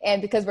know, and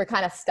because we're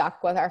kind of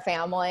stuck with our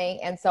family.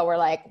 And so we're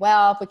like,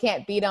 well, if we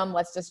can't beat them,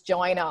 let's just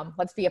join them.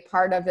 Let's be a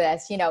part of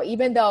this, you know,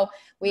 even though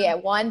we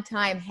at one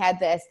time had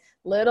this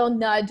little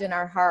nudge in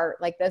our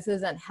heart, like this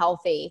isn't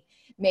healthy.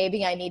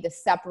 Maybe I need to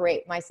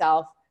separate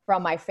myself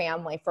from my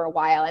family for a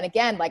while. And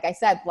again, like I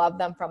said, love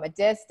them from a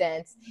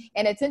distance.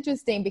 And it's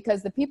interesting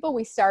because the people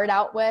we start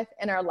out with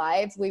in our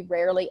lives, we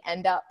rarely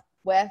end up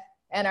with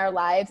in our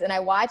lives. And I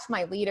watch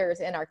my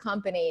leaders in our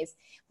companies,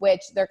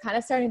 which they're kind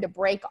of starting to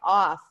break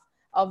off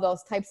of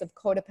those types of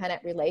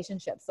codependent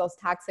relationships, those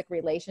toxic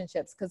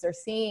relationships, because they're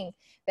seeing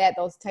that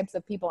those types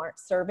of people aren't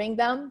serving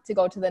them to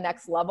go to the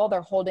next level.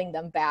 They're holding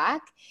them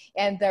back,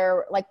 and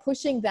they're like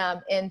pushing them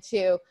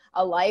into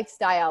a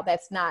lifestyle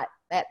that's not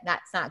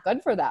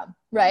good for them,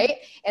 right?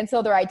 And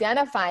so they're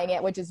identifying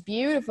it, which is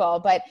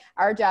beautiful. But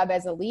our job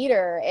as a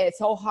leader, it's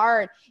so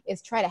hard,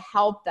 is try to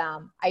help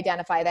them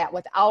identify that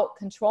without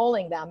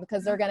controlling them,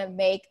 because they're going to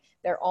make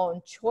their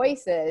own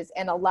choices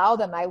and allow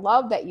them. I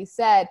love that you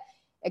said,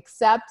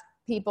 accept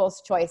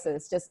people's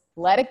choices. Just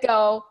let it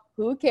go.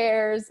 Who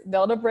cares?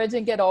 Build a bridge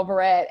and get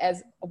over it,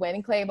 as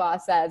Wayne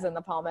Claybaugh says in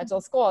the Paul Mitchell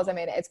schools. I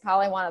mean, it's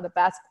probably one of the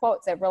best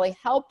quotes that really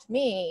helped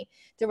me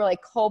to really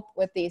cope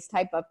with these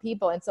type of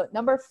people. And so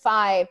number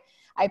 5,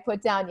 I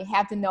put down, you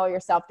have to know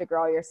yourself to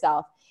grow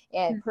yourself.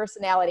 And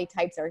personality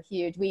types are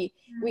huge. We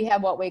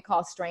have what we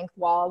call strength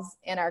walls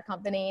in our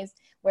companies,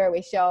 where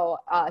we show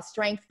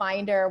Strength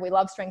Finder. We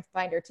love Strength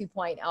Finder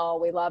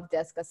 2.0. We love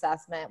DISC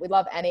assessment. We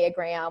love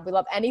Enneagram. We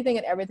love anything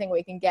and everything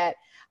we can get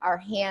our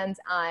hands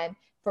on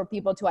for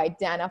people to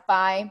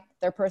identify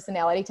their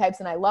personality types.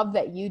 And I love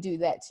that you do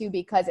that too,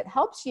 because it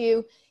helps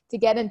you to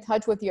get in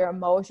touch with your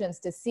emotions,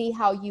 to see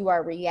how you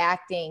are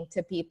reacting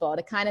to people,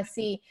 to kind of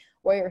see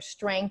where your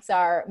strengths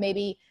are,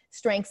 maybe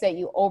strengths that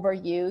you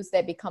overuse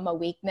that become a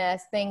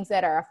weakness, things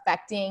that are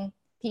affecting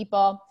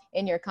people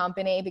in your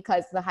company,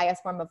 because the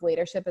highest form of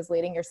leadership is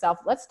leading yourself.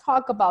 Let's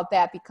talk about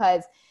that,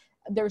 because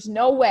there's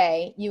no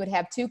way you would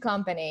have 2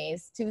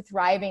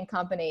 thriving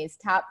companies,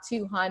 top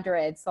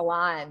 200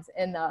 salons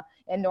in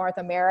North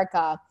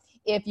America,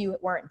 if you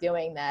weren't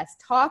doing this.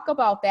 Talk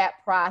about that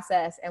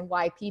process and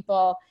why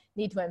people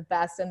need to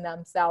invest in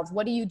themselves.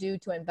 What do you do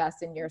to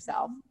invest in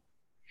yourself?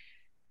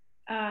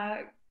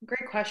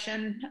 Great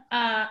question.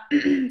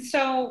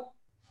 So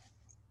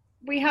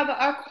we have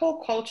our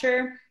whole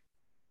culture,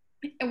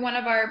 and one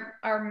of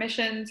our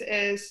missions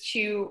is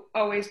to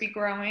always be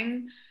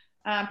growing,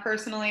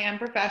 personally and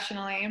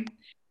professionally,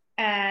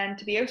 and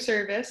to be of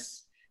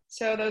service.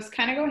 So those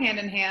kind of go hand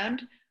in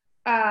hand.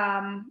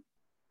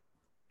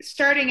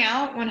 Starting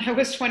out when I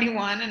was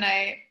 21 and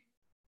I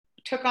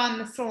took on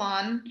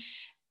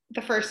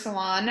the first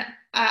salon,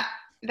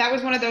 that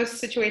was one of those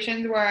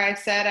situations where I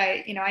said,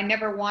 I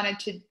never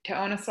wanted to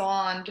own a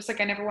salon, just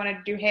like I never wanted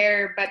to do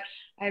hair, but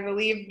I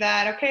believed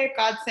that, okay,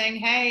 God's saying,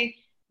 hey,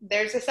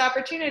 there's this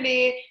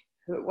opportunity.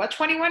 What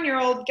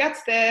 21-year-old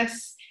gets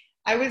this?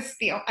 I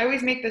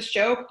always make this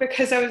joke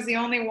because I was the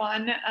only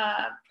one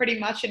pretty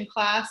much in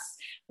class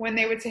when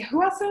they would say, who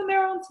wants to own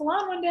their own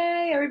salon one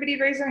day? Everybody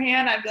would raise their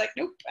hand. I'd be like,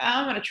 nope,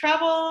 I'm going to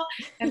travel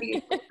and be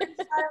a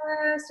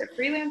stylist or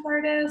freelance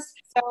artist.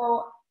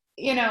 So,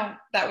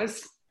 that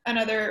was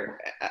another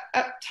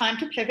time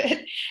to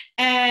pivot.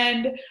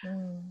 And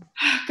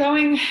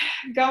going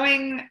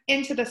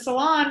into the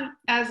salon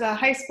as a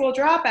high school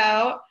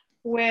dropout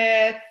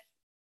with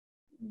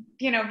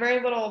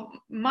very little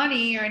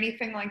money or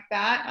anything like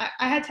that.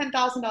 I had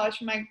 $10,000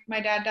 from my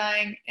dad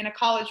dying in a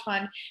college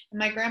fund, and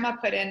my grandma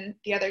put in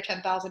the other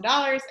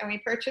 $10,000, and we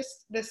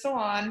purchased the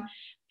salon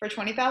for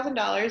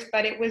 $20,000,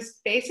 but it was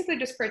basically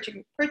just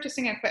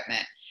purchasing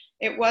equipment.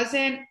 It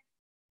wasn't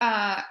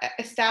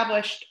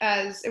established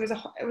as, it was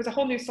a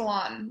whole new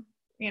salon,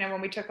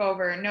 when we took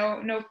over.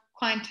 No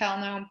clientele,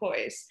 no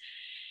employees,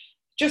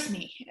 just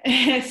me.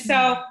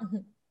 So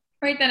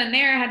right then and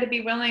there, I had to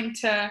be willing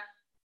to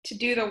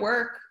do the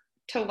work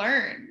to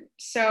learn.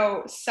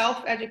 So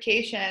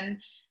self-education,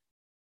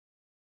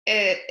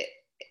 it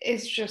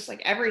is just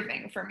like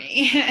everything for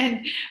me.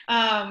 And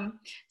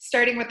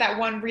starting with that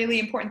one really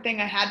important thing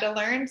I had to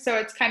learn. So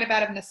it's kind of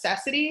out of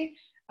necessity.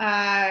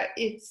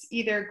 It's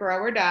either grow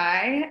or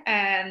die.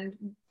 And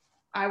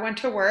I went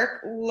to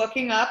work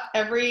looking up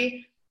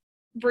every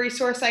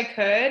resource I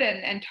could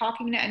and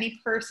talking to any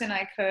person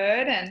I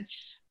could.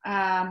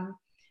 And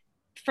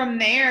from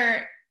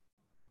there,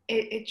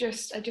 I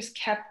just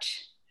kept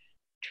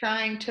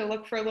trying to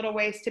look for little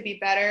ways to be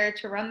better,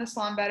 to run the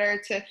salon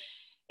better,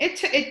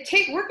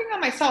 working on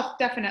myself.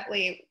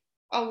 Definitely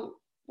a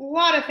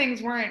lot of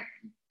things weren't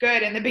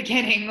good in the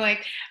beginning.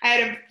 Like I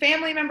had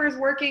family members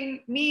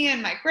working, me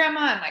and my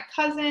grandma and my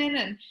cousin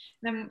and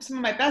then some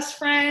of my best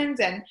friends,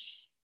 and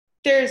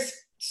there's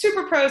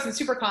super pros and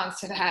super cons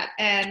to that.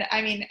 And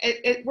I mean,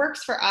 it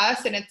works for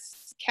us, and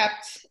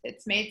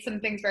it's made some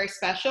things very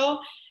special,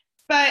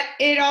 but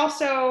it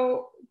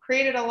also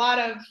created a lot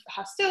of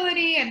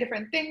hostility and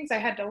different things I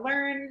had to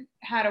learn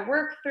how to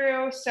work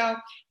through. So if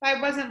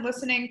I wasn't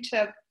listening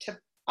to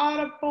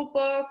Audible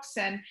books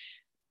and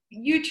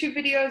YouTube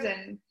videos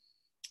and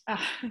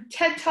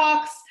TED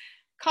Talks,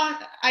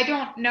 I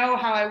don't know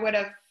how I would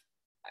have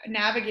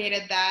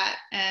navigated that.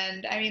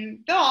 And I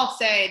mean, they'll all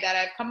say that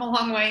I've come a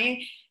long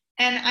way,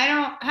 and I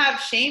don't have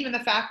shame in the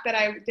fact that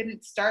I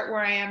didn't start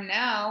where I am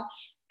now.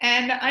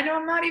 And I know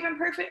I'm not even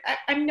perfect.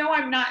 I know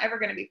I'm not ever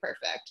going to be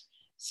perfect.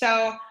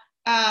 So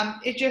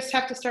it just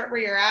have to start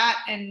where you're at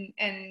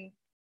and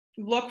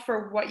look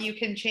for what you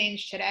can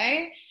change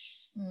today.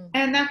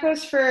 And that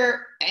goes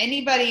for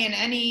anybody in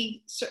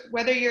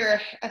whether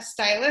you're a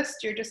stylist,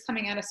 you're just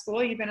coming out of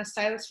school, you've been a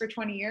stylist for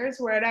 20 years,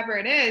 whatever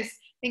it is.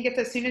 I think it's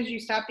as soon as you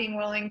stop being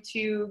willing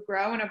to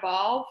grow and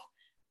evolve,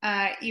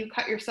 you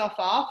cut yourself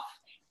off.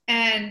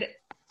 And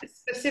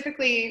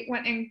specifically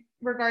when in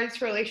regards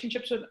to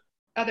relationships with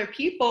other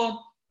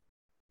people,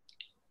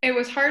 it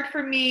was hard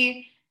for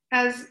me,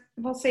 as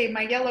we'll say,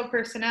 my yellow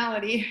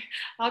personality.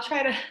 I'll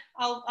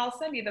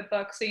send you the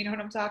book so you know what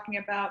I'm talking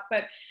about,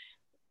 but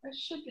I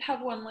should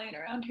have one laying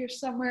around here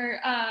somewhere.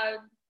 I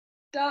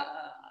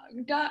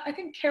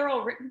think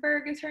Carol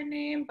Rittenberg is her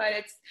name, but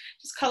it's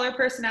just color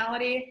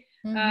personality.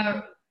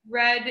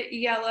 Red,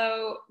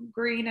 yellow,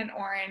 green, and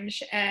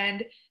orange.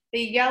 And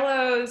the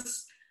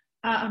yellows,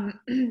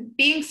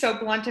 being so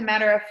blunt and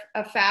matter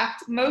of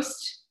fact,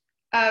 most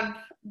of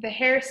the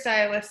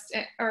hairstylists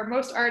or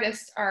most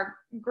artists are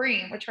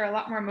green, which are a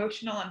lot more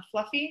emotional and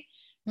fluffy.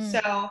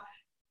 So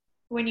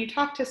when you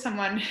talk to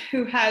someone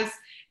who has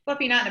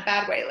fluffy, not in a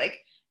bad way, like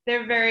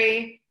they're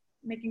very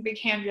making big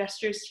hand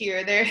gestures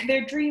here.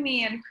 They're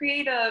dreamy and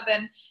creative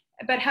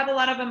but have a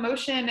lot of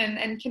emotion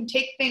and can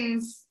take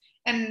things.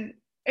 And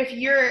if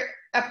you're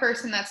a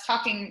person that's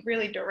talking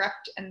really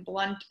direct and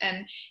blunt,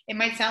 and it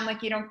might sound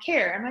like you don't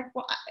care. I'm like,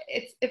 well,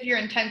 if your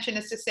intention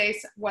is to say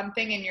one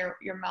thing in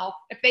your mouth,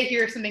 if they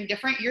hear something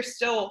different, you're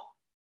still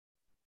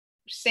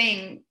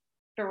saying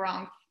the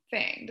wrong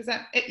thing.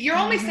 You're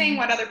only saying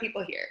what other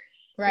people hear.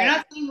 Right. You're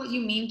not saying what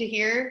you mean to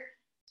hear.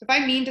 So if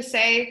I mean to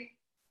say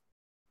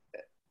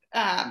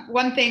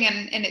one thing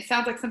and it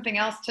sounds like something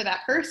else to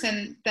that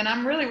person, then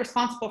I'm really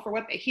responsible for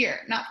what they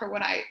hear, not for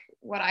what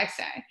I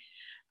say.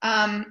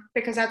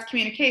 Because that's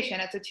communication.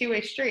 It's a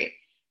two-way street.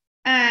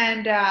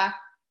 And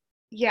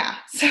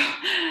so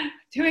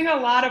doing a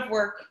lot of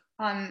work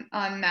on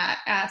that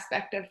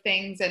aspect of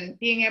things and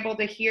being able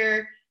to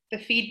hear the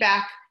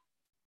feedback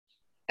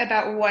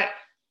about what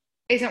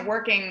isn't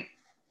working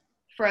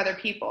for other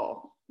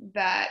people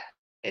that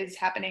is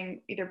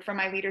happening either from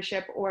my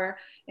leadership or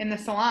in the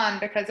salon,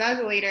 because as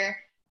a leader,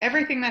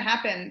 everything that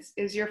happens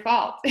is your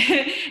fault.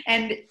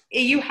 And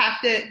you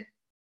have to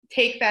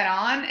take that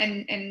on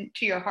and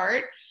to your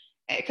heart,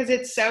 because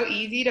it's so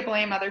easy to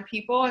blame other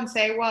people and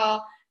say,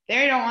 well,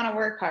 they don't want to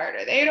work hard,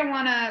 or they don't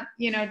want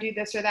to, do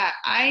this or that.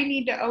 I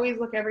need to always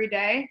look every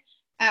day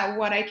at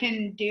what I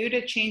can do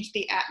to change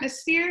the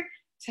atmosphere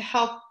to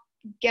help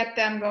get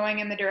them going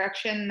in the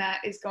direction that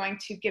is going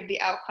to give the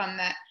outcome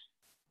that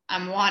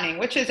I'm wanting,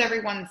 which is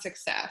everyone's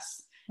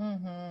success. So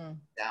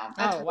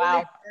that's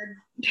wow.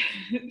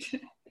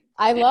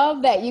 I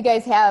love that you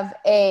guys have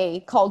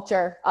a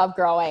culture of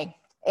growing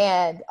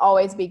and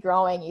always be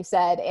growing, you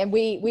said. And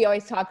we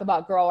always talk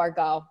about grow or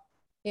go,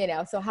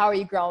 so how are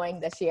you growing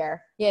this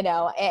year?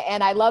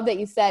 And I love that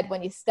you said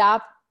when you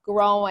stop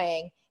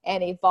growing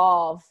and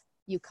evolve,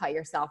 you cut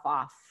yourself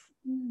off.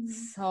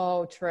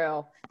 So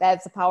true.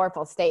 That's a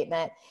powerful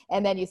statement.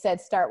 And then you said,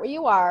 start where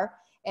you are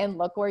and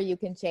look where you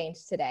can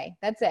change today.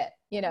 That's it.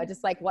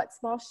 Just like what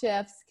small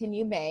shifts can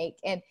you make,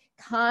 and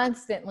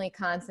constantly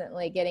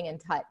getting in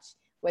touch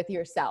with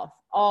yourself.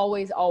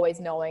 Always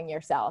knowing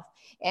yourself.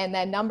 And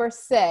then number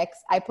 6,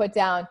 I put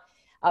down,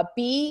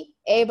 be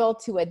able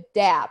to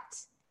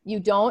adapt.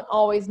 You don't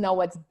always know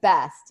what's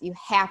best. You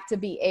have to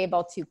be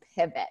able to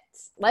pivot.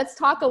 Let's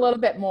talk a little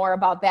bit more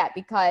about that,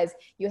 because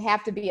you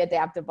have to be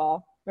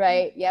adaptable.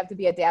 Right? You have to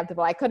be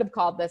adaptable. I could have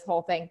called this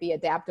whole thing Be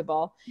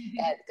Adaptable,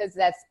 because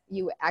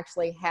you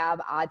actually have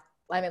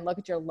look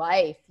at your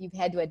life. You've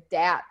had to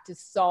adapt to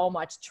so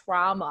much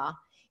trauma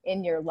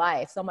in your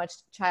life, so much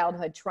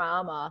childhood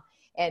trauma,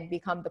 and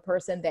become the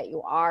person that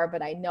you are.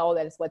 But I know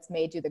that it's what's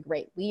made you the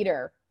great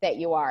leader that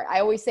you are.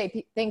 I always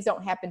say things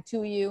don't happen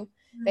to you.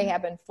 They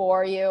happen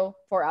for you,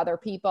 for other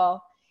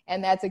people.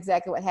 And that's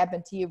exactly what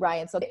happened to you,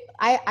 Ryan. So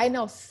I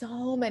know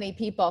so many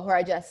people who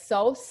are just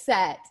so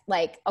set,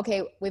 like,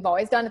 okay, we've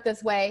always done it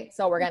this way,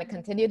 so we're going to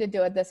continue to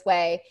do it this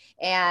way.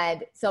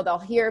 And so they'll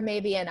hear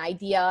maybe an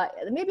idea,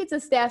 maybe it's a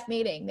staff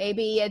meeting,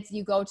 maybe it's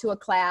you go to a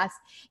class,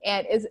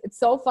 and it's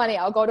so funny.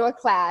 I'll go to a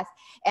class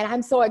and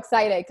I'm so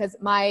excited because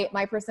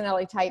my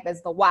personality type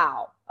is the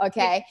wow.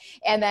 Okay.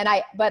 And then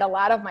but a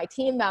lot of my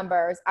team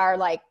members are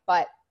like,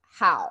 but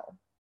how?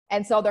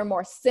 And so they're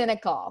more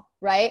cynical,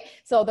 right?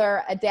 So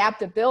their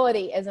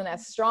adaptability isn't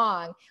as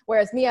strong.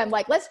 Whereas me, I'm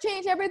like, let's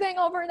change everything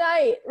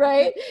overnight,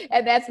 right?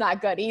 And that's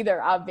not good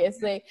either,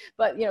 obviously.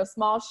 But,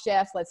 small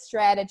shifts, let's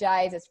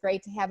strategize. It's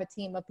great to have a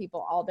team of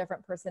people, all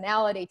different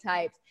personality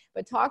types.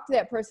 But talk to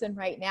that person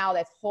right now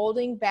that's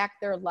holding back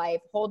their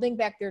life, holding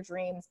back their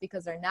dreams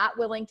because they're not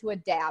willing to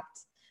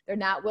adapt. They're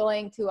not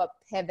willing to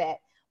pivot.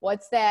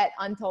 What's that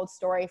untold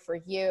story for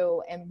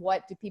you? And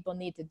what do people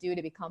need to do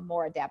to become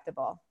more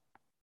adaptable?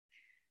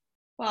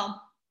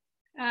 Well,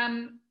 at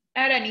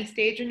any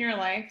stage in your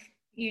life,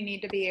 you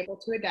need to be able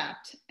to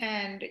adapt.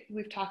 And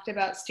we've talked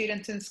about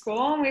students in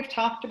school, and we've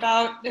talked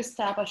about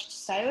established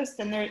stylists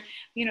and they're,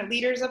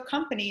 leaders of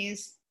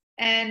companies.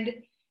 And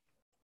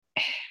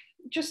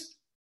just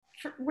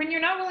when you're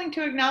not willing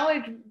to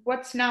acknowledge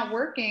what's not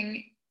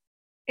working,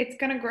 it's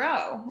going to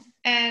grow.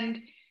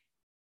 And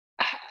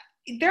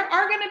there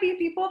are going to be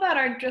people that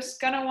are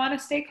just going to want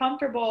to stay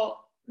comfortable,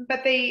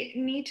 but they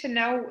need to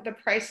know the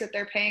price that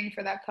they're paying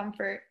for that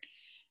comfort.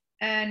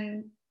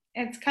 And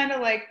it's kind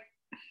of like,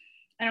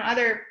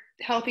 other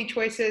healthy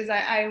choices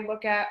I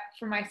look at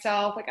for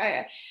myself. Like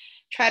I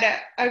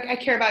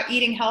care about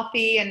eating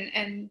healthy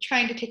and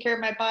trying to take care of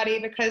my body,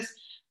 because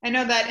I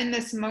know that in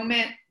this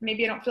moment,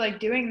 maybe I don't feel like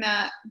doing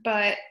that,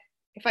 but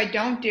if I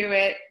don't do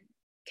it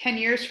 10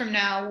 years from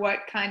now, what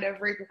kind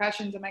of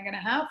repercussions am I going to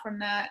have from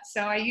that?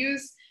 So I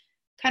use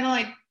kind of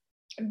like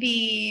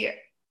the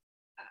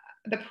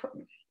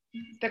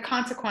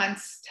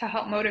consequence to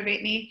help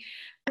motivate me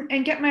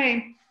and get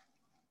my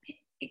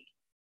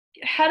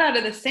head out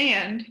of the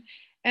sand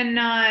and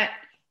not,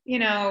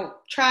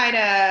 try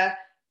to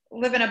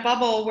live in a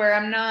bubble where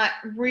I'm not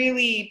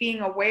really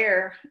being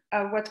aware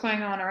of what's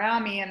going on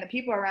around me and the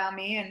people around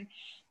me. And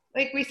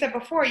like we said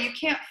before, you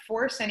can't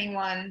force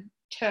anyone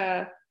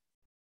to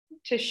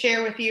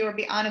share with you or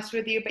be honest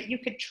with you, but you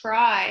could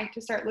try to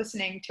start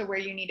listening to where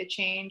you need to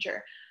change,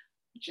 or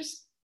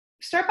just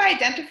start by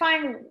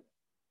identifying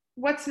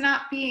what's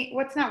not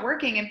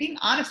working, and being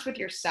honest with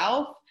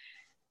yourself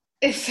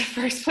is the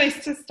first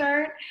place to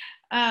start.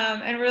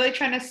 And really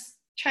trying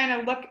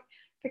to look,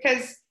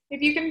 because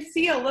if you can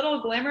see a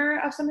little glimmer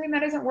of something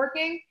that isn't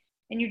working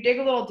and you dig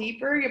a little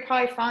deeper, you'll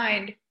probably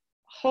find a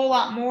whole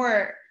lot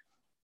more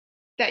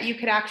that you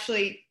could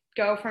actually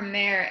go from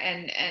there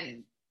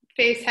and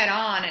face head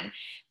on. And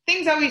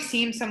things always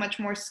seem so much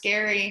more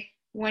scary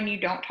when you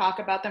don't talk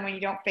about them, when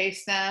you don't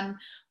face them.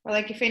 Or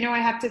like if I know I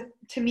have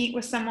to meet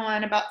with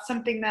someone about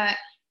something that,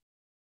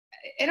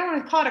 I don't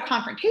want to call it a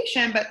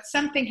confrontation, but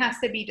something has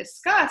to be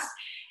discussed,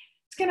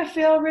 it's going to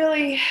feel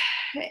really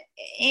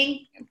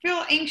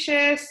feel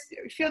anxious,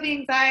 feel the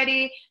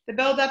anxiety, the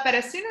buildup. But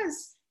as soon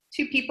as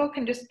two people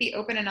can just be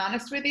open and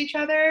honest with each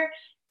other,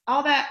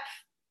 all that,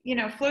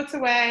 floats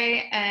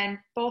away, and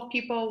both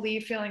people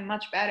leave feeling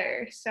much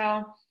better.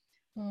 So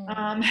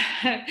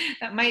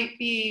that might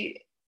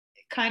be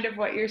kind of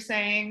what you're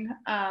saying.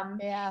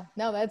 Yeah,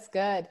 no, that's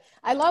good.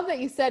 I love that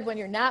you said when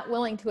you're not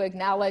willing to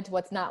acknowledge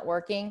what's not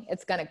working,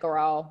 it's going to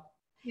grow.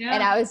 Yeah.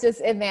 And I was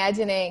just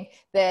imagining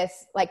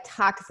this like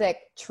toxic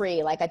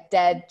tree, like a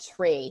dead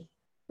tree,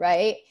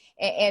 right?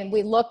 And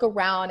we look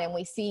around and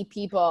we see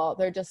people,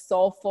 they're just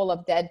so full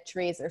of dead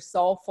trees. They're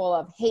so full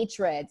of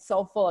hatred,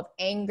 so full of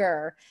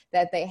anger,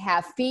 that they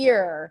have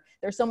fear.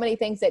 There's so many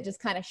things that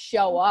just kind of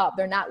show up.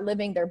 They're not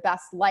living their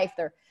best life.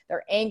 They're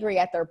angry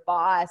at their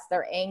boss.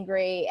 They're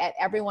angry at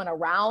everyone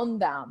around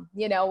them.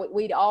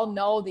 We'd all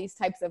know these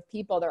types of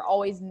people. They're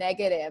always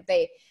negative.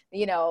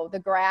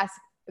 The grass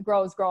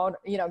grows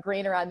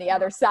greener on the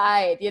other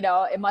side.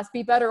 It must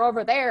be better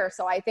over there,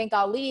 so I think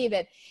I'll leave.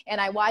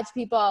 And I watch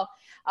people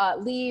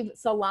leave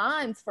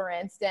salons, for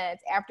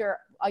instance, after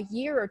a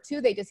year or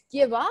two. They just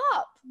give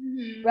up.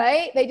 Mm-hmm.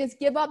 Right? They just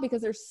give up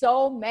because they're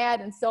so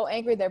mad and so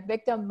angry. Their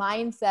victim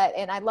mindset.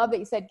 And I love that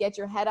you said, get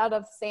your head out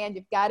of the sand.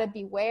 You've got to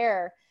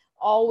beware.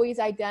 Always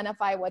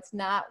identify what's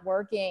not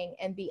working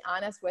and be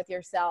honest with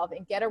yourself,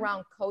 and get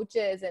around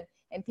coaches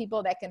and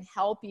people that can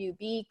help you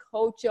be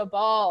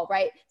coachable,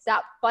 right?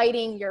 Stop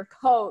fighting your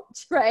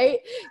coach, right?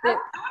 I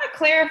want to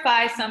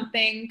clarify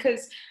something,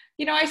 because,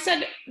 I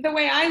said the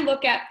way I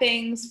look at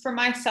things for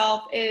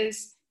myself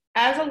is,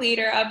 as a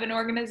leader of an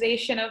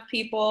organization of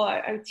people,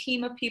 a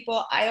team of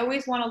people, I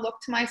always want to look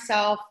to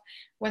myself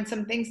when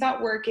something's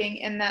not working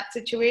in that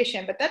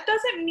situation. But that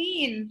doesn't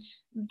mean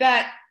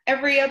that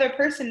every other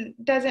person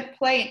doesn't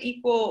play an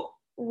equal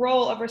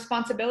role of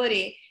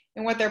responsibility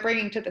in what they're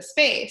bringing to the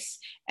space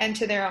and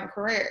to their own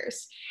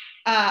careers.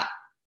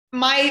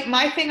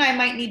 My thing I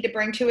might need to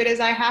bring to it is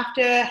I have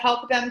to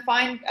help them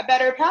find a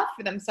better path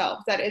for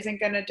themselves that isn't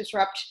going to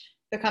disrupt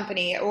the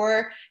company,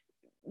 or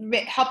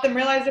help them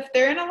realize if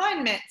they're in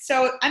alignment.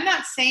 So I'm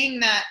not saying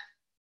that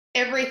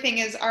everything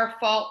is our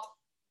fault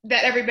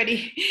that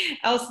everybody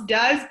else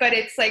does, but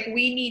it's like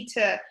we need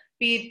to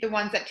be the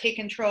ones that take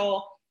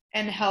control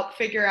and help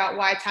figure out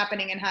why it's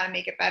happening and how to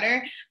make it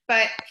better.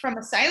 But from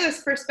a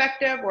stylist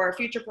perspective or a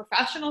future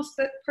professional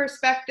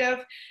perspective,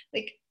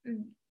 like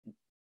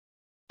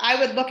I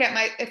would look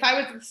at if I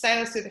was the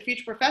stylist or the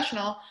future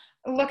professional,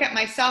 look at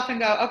myself and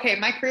go, okay,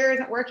 my career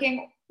isn't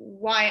working.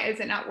 Why is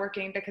it not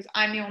working? Because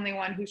I'm the only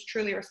one who's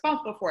truly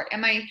responsible for it.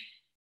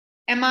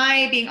 Am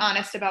I being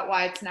honest about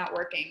why it's not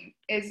working?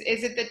 Is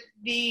it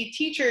the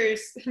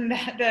teachers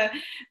that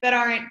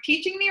aren't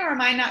teaching me, or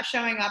am I not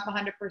showing up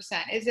 100%?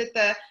 Is it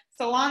the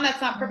salon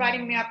that's not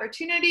providing me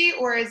opportunity,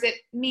 or is it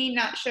me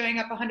not showing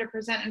up 100%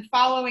 and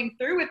following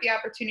through with the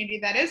opportunity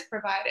that is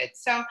provided?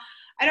 So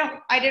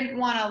I didn't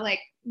want to like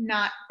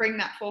not bring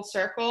that full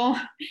circle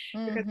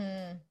because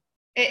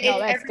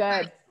that's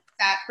good.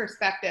 That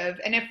perspective.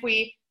 And if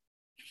we,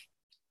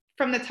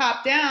 from the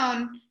top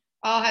down,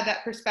 all had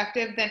that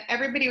perspective, then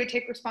everybody would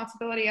take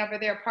responsibility over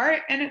their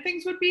part, and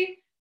things would be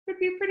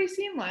pretty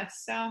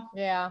seamless. So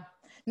yeah,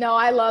 no,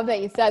 I love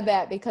that you said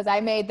that, because I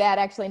made that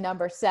actually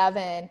number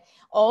 7.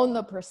 Own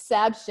the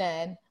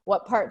perception.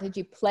 What part did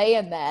you play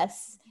in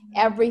this?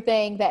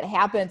 Everything that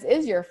happens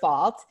is your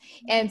fault.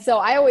 And so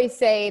I always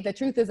say the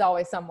truth is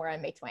always somewhere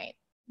in between,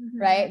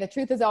 right? The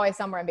truth is always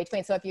somewhere in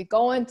between. So if you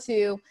go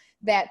into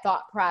that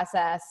thought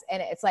process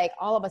and it's like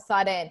all of a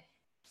sudden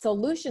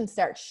solutions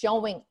start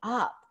showing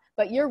up,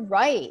 but you're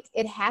right.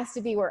 It has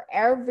to be where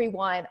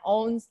everyone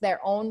owns their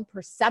own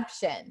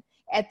perception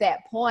at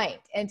that point,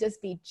 and just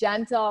be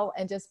gentle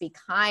and just be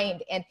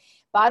kind. And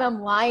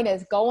bottom line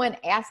is go in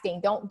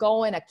asking, don't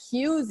go in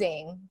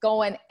accusing,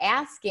 go in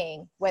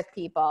asking with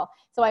people.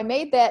 So I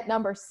made that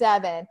number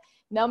 7.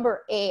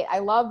 Number 8, I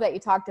love that you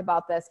talked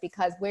about this,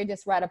 because we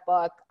just read a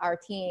book, our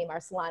team,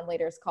 our salon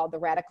leaders, called The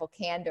Radical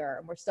Candor.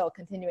 And we're still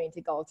continuing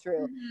to go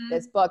through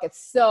this book.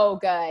 It's so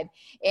good.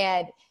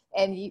 And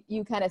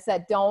you kind of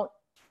said, don't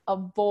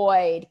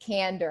avoid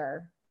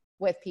candor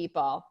with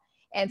people.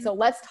 And so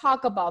let's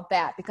talk about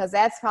that, because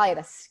that's probably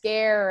the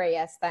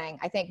scariest thing.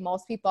 I think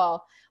most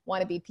people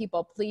want to be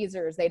people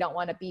pleasers. They don't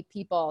want to be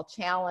people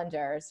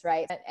challengers,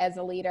 right? As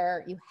a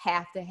leader, you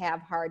have to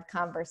have hard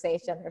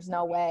conversation. There's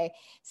no way.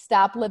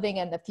 Stop living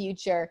in the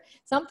future.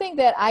 Something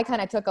that I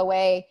kind of took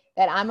away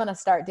that I'm going to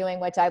start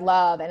doing, which I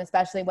love, and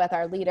especially with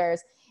our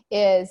leaders,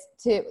 is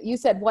you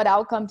said, what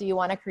outcome do you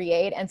want to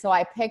create? And so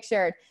I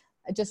pictured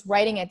just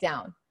writing it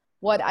down.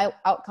 What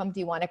outcome do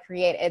you want to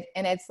create?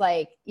 And it's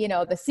like,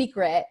 the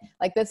secret,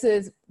 like, this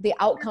is the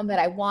outcome that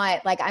I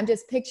want. Like, I'm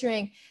just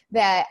picturing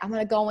that I'm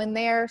going to go in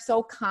there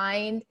so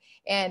kind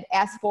and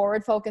ask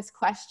forward focused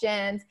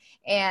questions.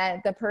 And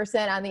the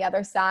person on the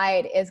other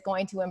side is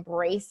going to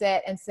embrace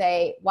it and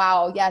say,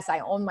 wow, yes, I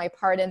own my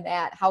part in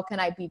that. How can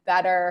I be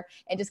better?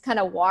 And just kind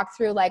of walk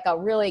through like a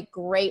really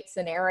great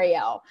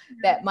scenario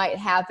that might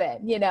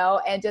happen,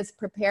 and just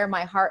prepare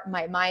my heart and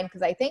my mind.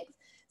 Because I think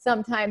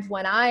sometimes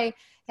when I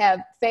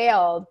have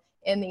failed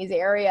in these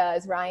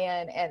areas,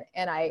 Ryann,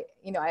 and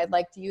I'd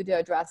like you to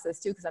address this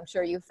too, because I'm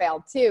sure you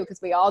failed too,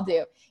 because we all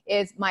do,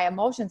 is my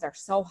emotions are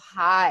so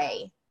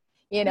high.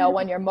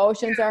 When your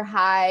emotions are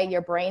high,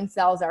 your brain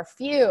cells are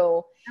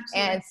few.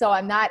 Absolutely. And so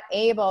I'm not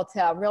able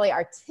to really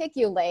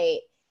articulate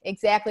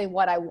exactly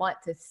what I want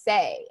to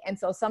say. And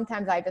so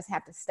sometimes I just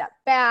have to step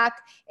back.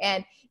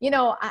 And,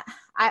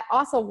 I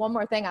also, one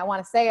more thing I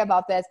want to say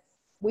about this,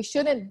 we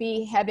shouldn't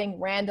be having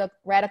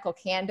radical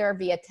candor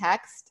via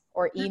text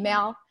or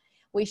email.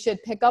 We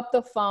should pick up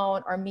the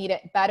phone or meet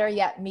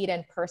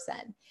in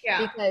person.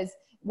 Yeah. Because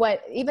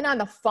even on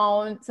the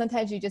phone,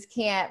 sometimes you just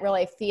can't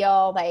really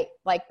feel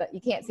you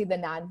can't see the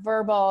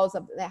nonverbals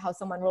of how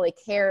someone really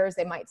cares.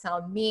 They might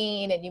sound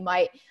mean, and you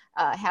might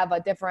have a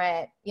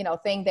different,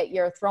 thing that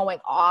you're throwing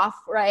off.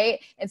 Right.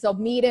 And so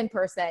meet in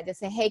person, just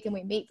say, hey, can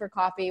we meet for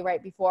coffee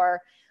right before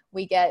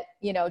we get,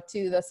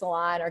 to the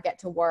salon or get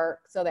to work,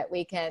 so that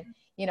we can,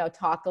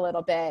 talk a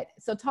little bit.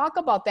 So talk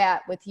about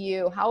that with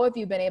you. How have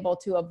you been able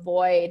to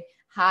avoid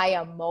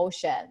high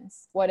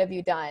emotions? What have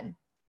you done?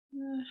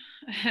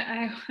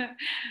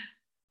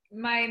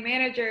 My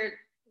manager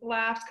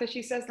laughs because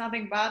she says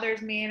nothing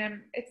bothers me.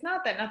 And it's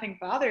not that nothing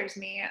bothers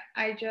me.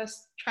 I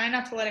just try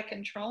not to let it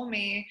control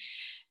me.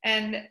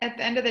 And at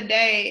the end of the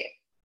day,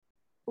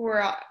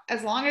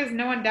 as long as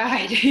no one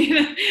died,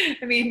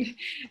 I mean,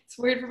 it's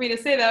weird for me to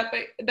say that,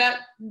 but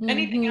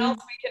anything else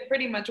we can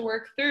pretty much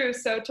work through.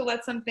 So to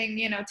let something,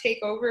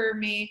 take over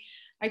me,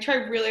 I try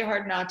really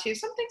hard not to.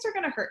 Some things are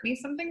going to hurt me.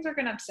 Some things are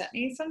going to upset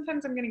me.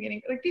 Sometimes I'm going to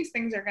get like, these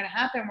things are going to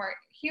happen. We're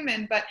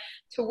human, but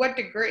to what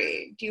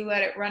degree do you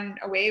let it run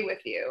away with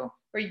you,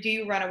 or do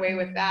you run away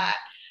with that?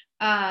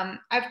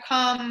 I've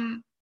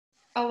come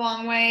a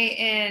long way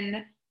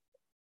in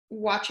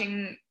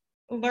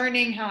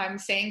learning how I'm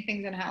saying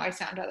things and how I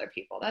sound to other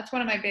people. That's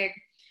one of my big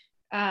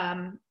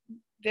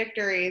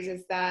victories,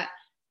 is that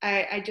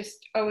I just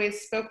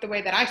always spoke the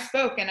way that I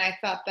spoke, and I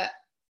thought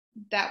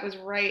that was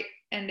right.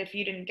 And if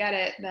you didn't get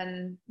it,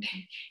 then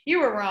you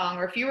were wrong,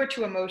 or if you were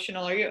too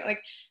emotional, or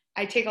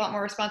I take a lot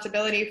more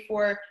responsibility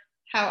for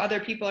how other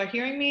people are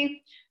hearing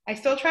me. I'm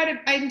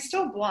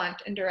still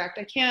blunt and direct.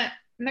 I'm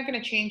not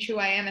going to change who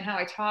I am and how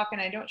I talk,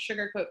 and I don't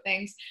sugarcoat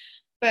things,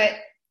 but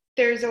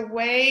there's a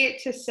way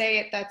to say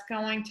it that's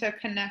going to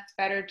connect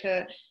better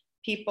to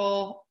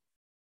people,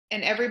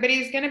 and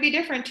everybody's going to be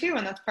different too.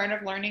 And that's part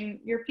of learning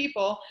your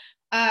people,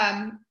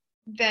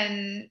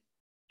 than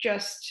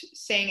just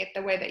saying it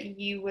the way that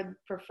you would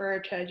prefer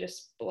to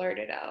just blurt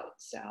it out.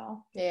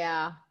 So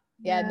yeah,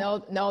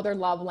 know their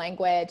love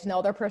language,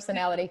 know their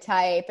personality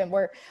type. And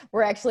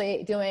we're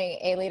actually doing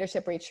a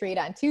leadership retreat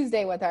on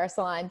Tuesday with our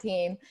salon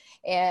team.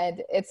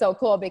 And it's so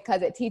cool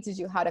because it teaches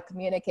you how to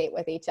communicate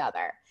with each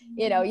other.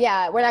 You know,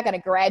 we're not going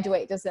to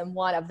graduate just in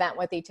one event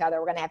with each other.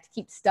 We're going to have to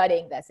keep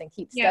studying this and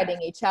keep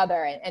studying each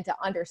other and to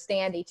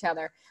understand each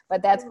other.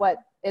 But that's what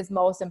is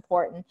most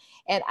important.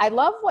 And I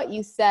love what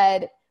you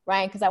said,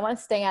 Ryann, because I want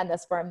to stay on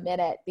this for a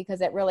minute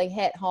because it really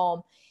hit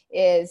home,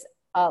 is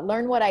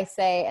learn what I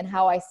say and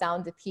how I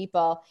sound to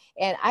people.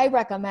 And I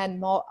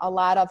recommend a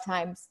lot of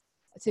times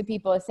to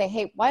people to say,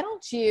 hey, why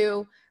don't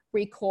you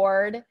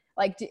record?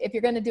 Like if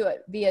you're going to do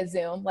it via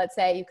Zoom, let's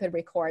say you could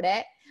record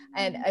it.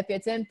 And if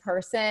it's in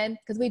person,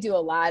 because we do a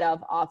lot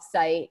of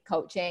offsite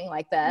coaching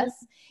like this.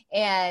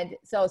 And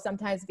so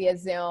sometimes via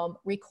Zoom,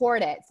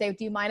 record it. Say,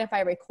 do you mind if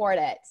I record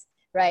it?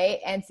 Right.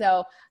 And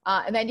so,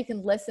 and then you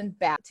can listen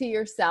back to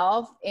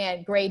yourself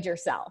and grade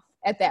yourself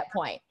at that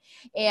point.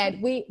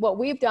 And what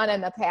we've done in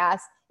the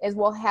past is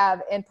we'll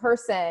have in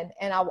person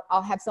and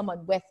I'll have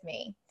someone with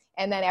me.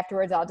 And then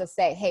afterwards I'll just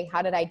say, hey,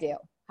 how did I do?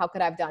 How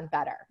could I have done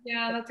better?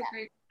 Yeah, that's a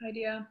great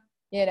idea.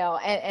 You know,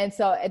 and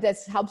so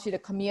this helps you to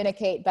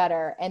communicate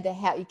better and to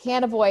have, you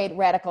can't avoid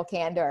radical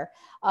candor.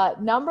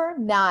 Number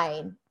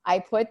 9, I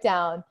put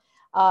down,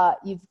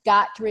 you've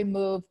got to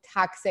remove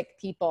toxic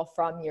people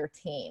from your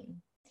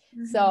team.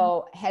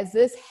 So has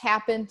this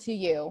happened to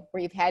you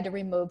where you've had to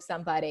remove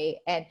somebody,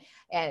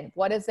 and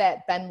what has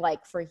that been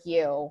like for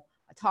you?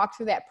 Talk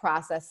through that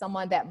process,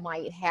 someone that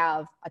might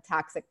have a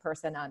toxic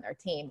person on their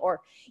team, or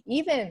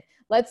even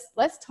let's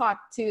talk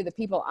to the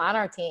people on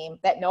our team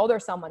that know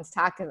there's someone's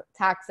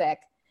toxic.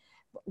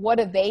 What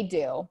do they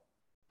do?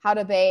 How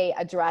do they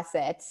address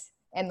it?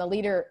 And the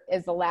leader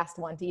is the last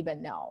one to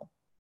even know.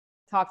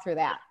 Talk through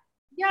that.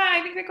 Yeah,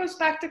 I think that goes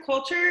back to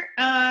culture,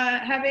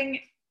 having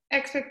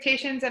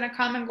expectations and a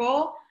common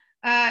goal.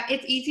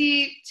 It's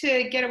easy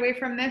to get away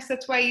from this.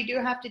 That's why you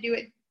do have to do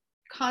it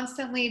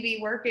constantly, be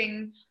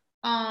working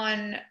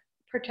on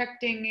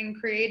protecting and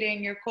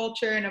creating your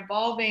culture and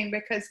evolving,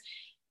 because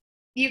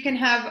you can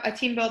have a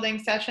team building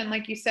session,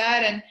 like you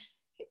said, and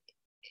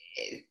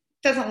it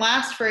doesn't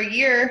last for a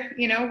year.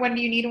 You know, when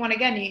do you need one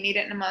again? Do you need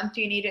it in a month?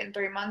 Do you need it in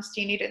 3 months?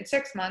 Do you need it in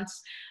 6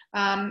 months?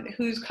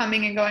 Who's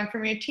coming and going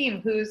from your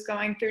team? Who's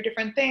going through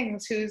different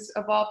things? Who's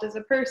evolved as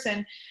a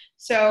person?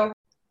 So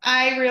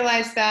I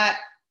realized that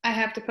I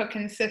have to put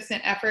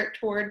consistent effort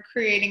toward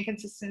creating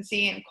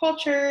consistency in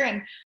culture.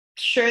 And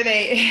sure,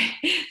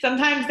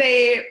 sometimes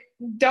they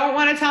don't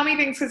want to tell me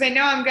things because they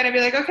know I'm going to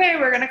be like, okay,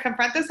 we're going to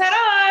confront this head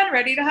on,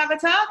 ready to have a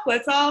talk.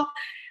 Let's all.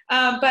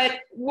 But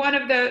one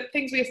of the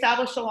things we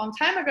established a long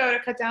time ago to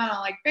cut down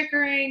on like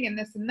bickering and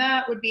this and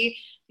that would be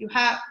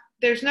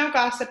there's no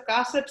gossip.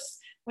 Gossip's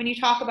when you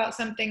talk about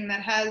something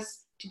that has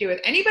to do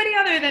with anybody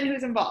other than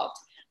who's involved.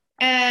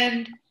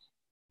 And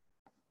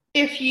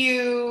if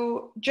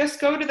you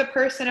just go to the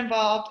person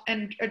involved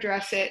and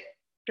address it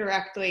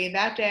directly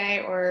that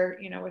day, or,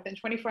 you know, within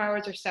 24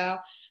 hours or so,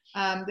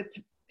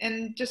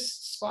 and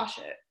just squash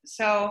it.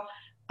 So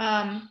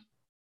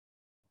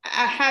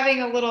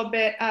having a little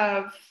bit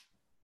of,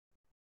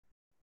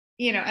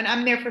 you know, and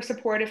I'm there for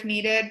support if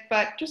needed,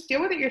 but just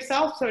deal with it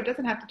yourself so it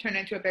doesn't have to turn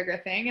into a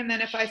bigger thing. And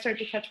then if I start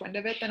to catch wind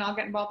of it, then I'll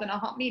get involved and I'll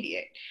help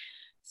mediate.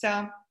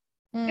 So.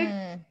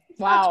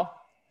 Wow.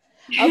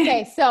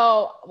 Okay.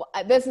 So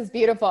this is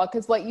beautiful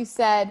because what you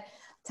said,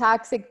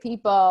 toxic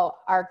people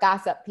are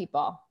gossip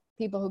people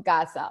who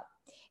gossip.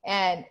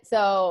 And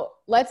so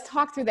let's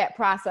talk through that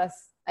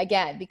process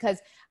again, because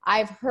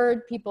I've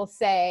heard people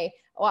say,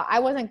 well, I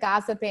wasn't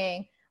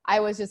gossiping. I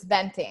was just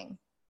venting.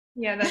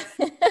 Yeah. That's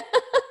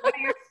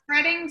you're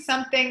spreading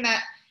something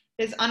that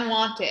is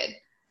unwanted.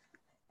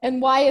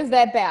 And why is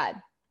that bad?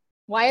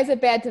 Why is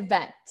it bad to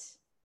vent?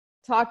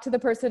 Talk to the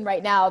person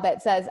right now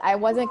that says, I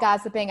wasn't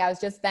gossiping. I was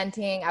just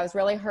venting. I was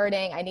really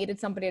hurting. I needed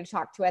somebody to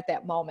talk to at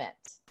that moment.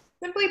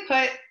 Simply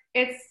put,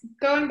 it's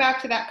going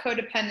back to that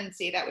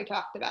codependency that we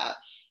talked about.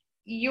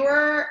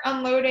 You're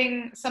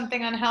unloading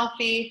something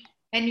unhealthy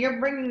and you're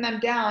bringing them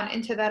down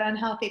into that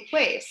unhealthy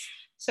place.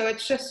 So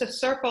it's just a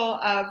circle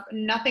of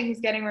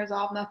nothing's getting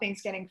resolved,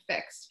 nothing's getting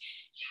fixed.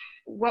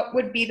 What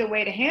would be the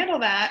way to handle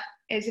that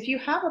is if you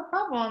have a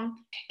problem,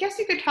 I guess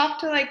you could talk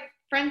to like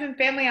friends and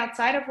family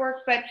outside of work,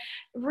 but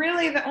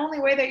really the only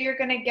way that you're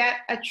going to get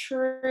a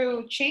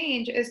true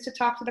change is to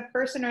talk to the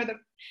person or the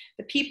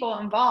people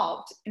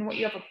involved in what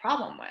you have a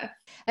problem with.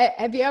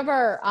 Have you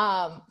ever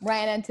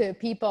ran into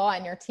people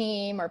on your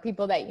team or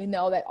people that you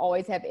know that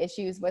always have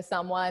issues with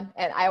someone?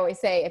 And I always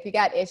say, if you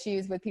got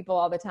issues with people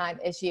all the time,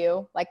 it's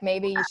you. Like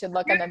maybe you should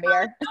look in the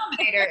mirror.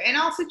 Denominator in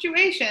all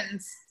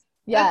situations.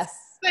 That's Yes.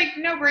 like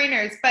no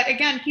brainers. But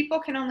again, people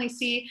can only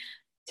see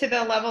to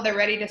the level they're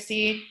ready to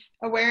see.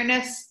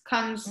 Awareness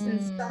comes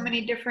in so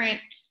many different,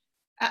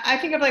 I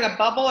think of like a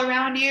bubble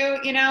around you,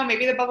 you know,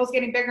 maybe the bubble's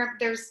getting bigger.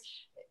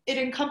 It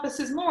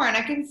encompasses more, and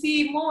I can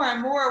see more.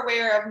 I'm more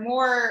aware of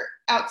more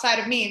outside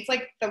of me. It's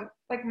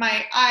like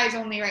my eyes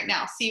only right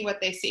now see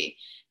what they see.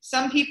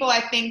 Some people,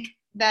 I think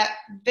that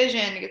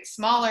vision gets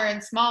smaller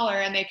and smaller,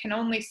 and they can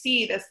only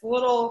see through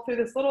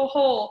this little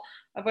hole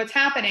of what's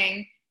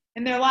happening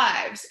in their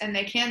lives, and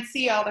they can't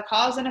see all the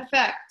cause and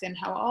effect and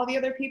how all the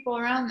other people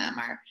around them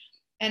are,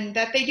 and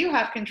that they do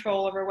have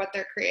control over what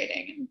they're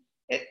creating.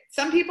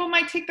 Some people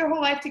might take their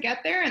whole life to get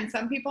there, and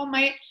some people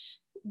might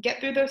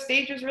get through those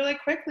stages really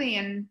quickly,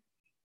 and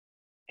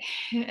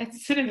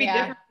it's going to be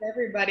different for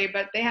everybody,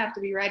 but they have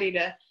to be ready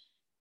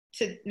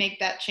to make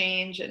that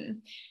change.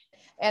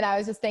 And I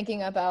was just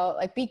thinking about,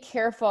 like, be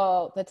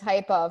careful the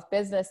type of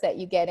business that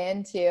you get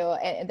into,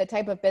 and the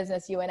type of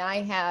business you and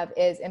I have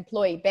is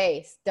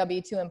employee-based,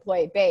 W-2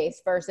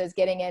 employee-based, versus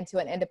getting into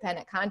an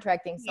independent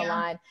contracting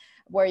salon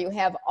where you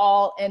have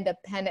all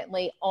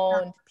independently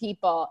owned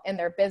people in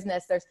their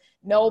business. There's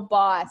no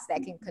boss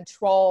that can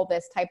control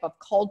this type of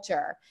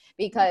culture,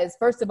 because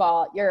first of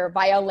all, you're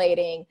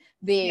violating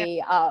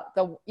the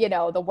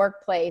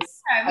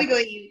workplace.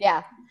 Legally.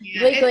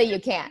 Legally you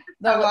can't.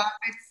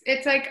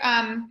 It's like,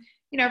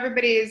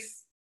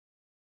 everybody's,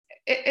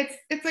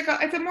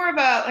 it's a more of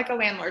a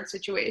landlord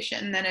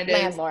situation than it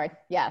is. Landlord,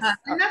 yes.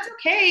 And that's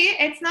okay.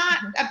 It's not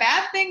a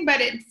bad thing,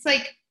 but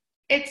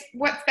it's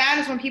what's bad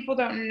is when people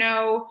don't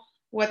know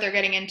what they're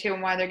getting into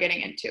and why they're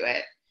getting into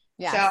it.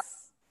 Yes. So,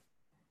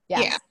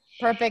 yes. Yeah.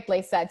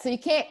 Perfectly said. So you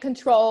can't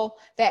control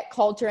that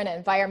culture and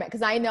environment,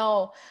 because I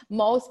know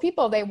most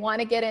people, they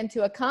want to get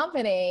into a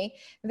company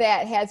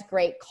that has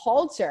great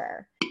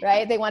culture,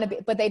 right? They want to be,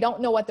 but they don't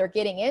know what they're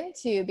getting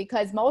into,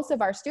 because most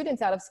of our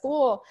students out of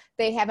school,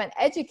 they haven't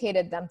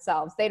educated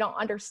themselves. They don't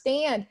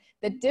understand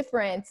the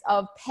difference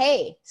of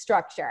pay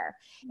structure.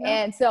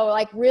 And so,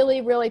 like,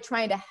 really, really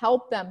trying to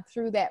help them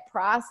through that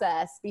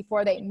process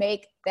before they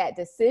make that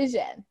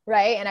decision,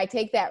 right? And I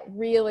take that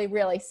really,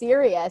 really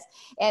serious.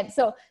 And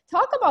so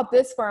talk about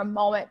this for a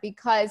moment,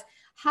 because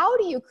how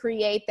do you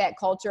create that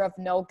culture of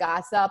no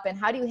gossip, and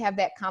how do you have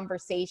that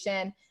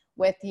conversation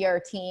with your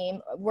team?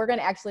 We're going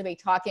to actually be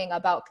talking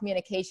about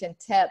communication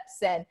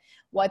tips and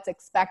what's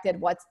expected,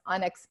 what's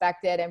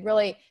unexpected, and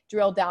really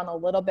drill down a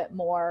little bit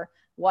more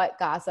what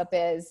gossip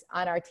is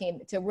on our team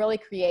to really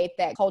create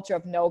that culture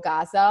of no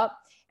gossip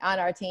on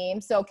our team.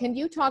 So can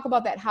you talk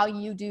about that, how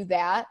you do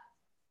that?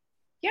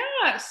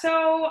 Yeah.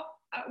 So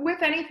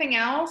with anything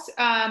else,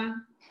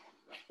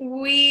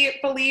 we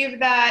believe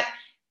that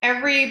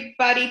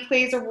everybody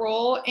plays a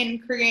role in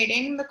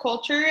creating the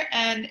culture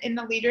and in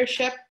the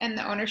leadership and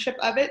the ownership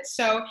of it.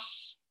 So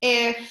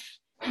if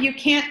you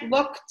can't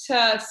look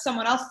to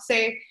someone else to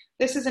say,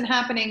 this isn't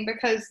happening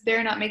because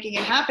they're not making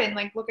it happen,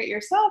 like, look at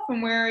yourself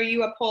and where are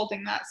you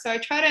upholding that? So I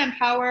try to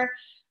empower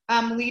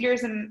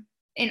leaders in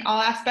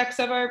all aspects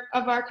of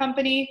our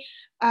company.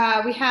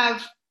 We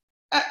have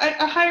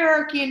a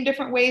hierarchy in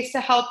different ways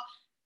to help.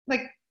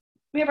 Like,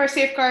 we have our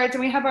safeguards,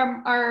 and we have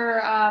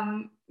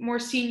our more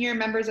senior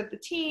members of the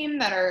team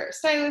that are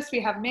stylists. We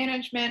have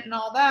management and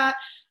all that.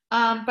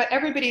 But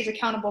everybody's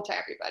accountable to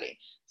everybody.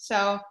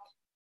 So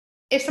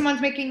if someone's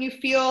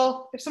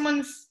if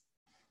someone's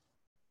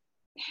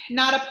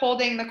not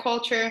upholding the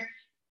culture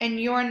and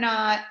you're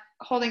not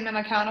holding them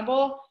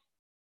accountable,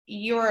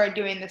 you're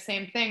doing the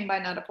same thing by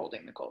not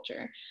upholding the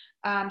culture.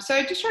 So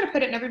I just try to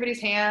put it in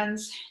everybody's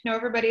hands.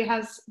 Everybody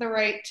has the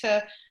right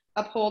to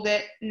uphold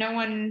it. No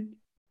one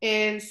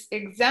is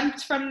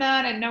exempt from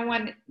that, and no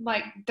one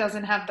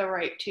doesn't have the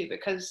right to,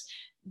 because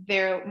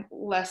they're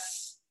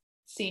less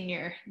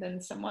senior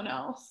than someone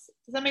else.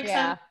 Does that make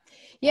sense?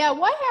 Yeah.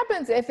 What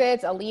happens if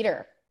it's a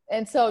leader?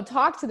 And so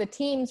talk to the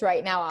teams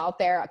right now out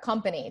there,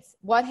 companies.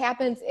 What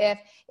happens if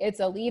it's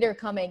a leader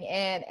coming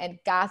in and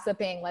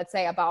gossiping, let's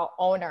say, about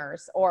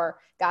owners, or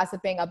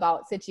gossiping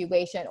about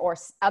situation, or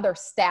other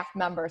staff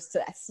members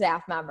to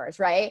staff members,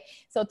 right?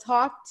 So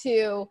talk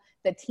to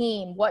the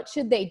team. What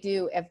should they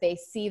do if they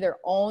see their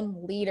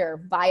own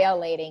leader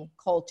violating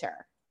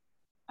culture?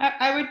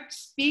 I would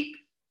speak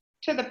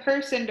to the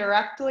person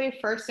directly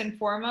first and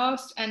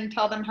foremost and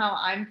tell them how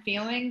I'm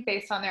feeling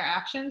based on their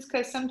actions,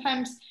 because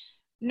sometimes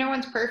no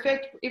one's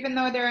perfect. Even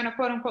though they're in a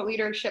quote unquote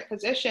leadership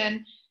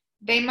position,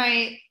 they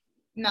might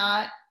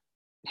not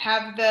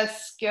have the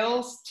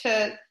skills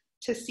to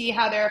see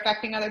how they're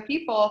affecting other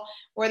people,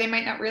 or they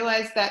might not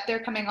realize that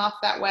they're coming off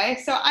that way.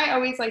 So I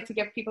always like to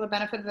give people the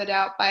benefit of the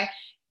doubt by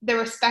the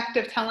respect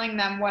of telling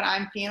them what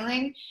I'm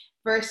feeling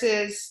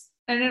versus,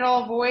 and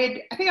it'll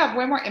avoid, I think I'll have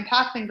way more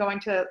impact than going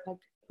to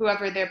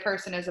whoever their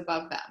person is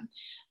above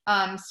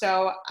them.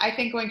 So I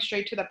think going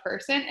straight to the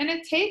person, and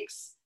it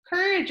takes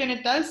courage, and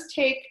it does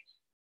take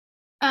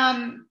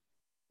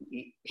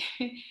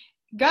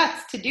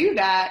guts to do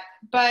that.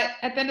 But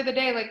at the end of the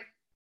day,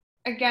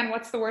 again,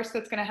 what's the worst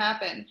that's going to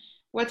happen?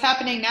 What's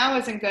happening now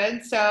isn't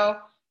good. So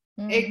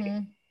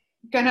it's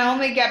going to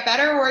only get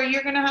better, or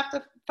you're going to have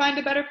to find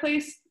a better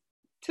place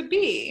to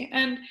be.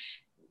 And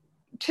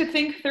to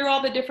think through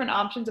all the different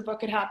options of what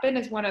could happen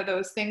is one of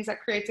those things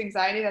that creates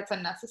anxiety that's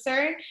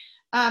unnecessary.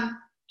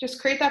 Just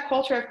create that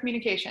culture of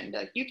communication.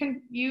 Like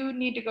you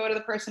need to go to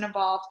the person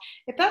involved.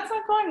 If that's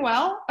not going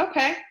well,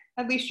 okay,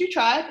 at least you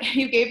tried.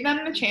 You gave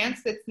them the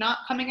chance. It's not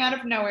coming out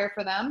of nowhere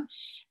for them.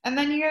 And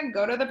then you can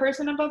go to the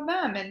person above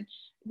them. And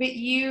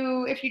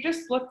if you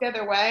just look the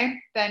other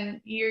way, then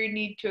you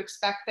need to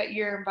expect that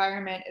your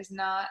environment is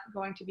not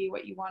going to be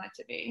what you want it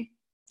to be.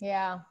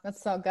 Yeah,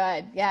 that's so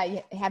good. Yeah,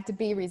 you have to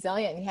be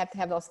resilient. You have to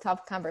have those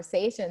tough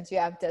conversations. You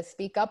have to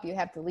speak up. You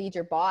have to lead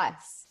your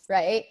boss,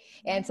 right?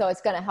 And so it's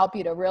going to help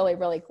you to really,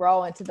 really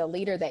grow into the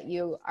leader that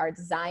you are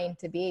designed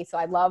to be. So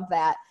I love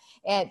that.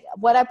 And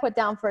what I put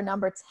down for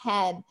number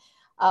 10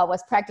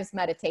 was practice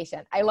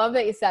meditation. I love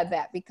that you said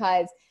that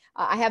because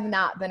I have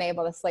not been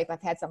able to sleep.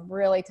 I've had some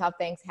really tough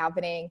things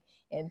happening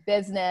in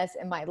business,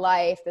 in my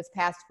life this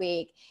past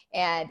week.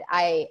 And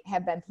I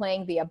have been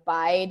playing the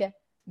Abide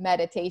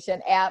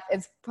meditation app.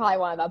 It's probably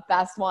one of the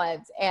best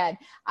ones. And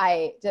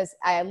I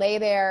lay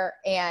there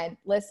and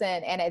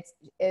listen, and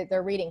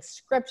they're reading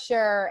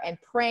scripture and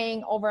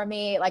praying over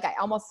me. Like I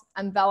almost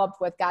enveloped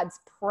with God's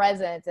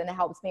presence, and it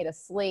helps me to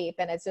sleep.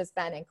 And it's just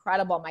been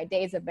incredible. My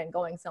days have been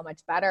going so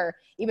much better,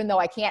 even though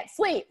I can't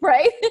sleep.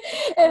 Right.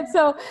 And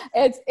so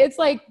it's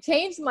like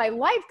changed my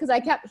life because I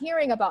kept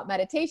hearing about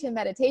meditation.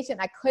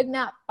 I could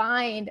not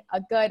find a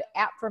good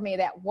app for me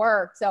that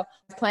worked. So I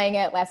was playing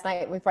it last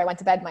night before I went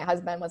to bed. My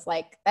husband was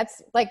like,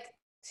 that's like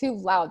too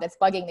loud. That's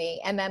bugging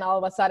me. And then all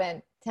of a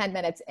sudden 10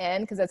 minutes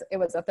in, because it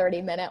was a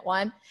 30-minute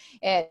one.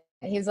 And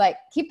he's like,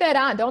 keep that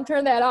on. Don't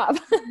turn that off.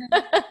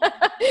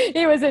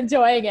 He was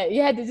enjoying it.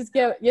 You had to just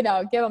give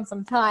him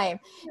some time.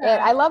 Yeah.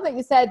 And I love that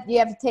you said you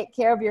have to take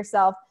care of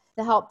yourself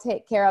to help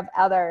take care of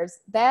others.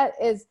 That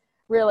is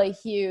really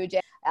huge.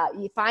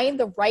 You find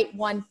the right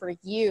one for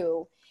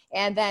you.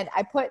 And then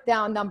I put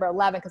down number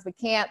 11 because we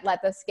can't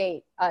let this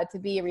skate to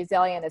be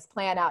resilient is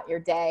plan out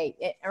your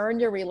day. Earn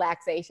your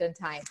relaxation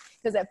time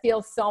because it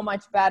feels so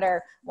much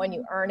better when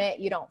you earn it.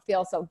 You don't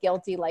feel so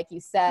guilty, like you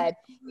said.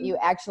 You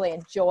actually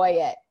enjoy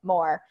it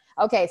more.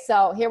 Okay,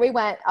 so here we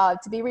went.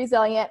 To be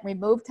resilient,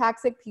 remove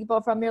toxic people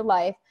from your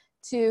life.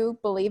 2,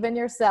 believe in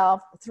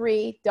yourself.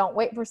 3, don't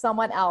wait for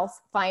someone else.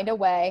 Find a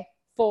way.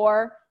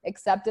 4,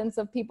 acceptance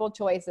of people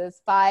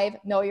choices. 5,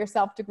 know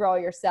yourself to grow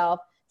yourself.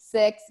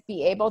 6,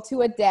 be able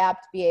to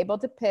adapt, be able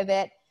to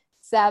pivot.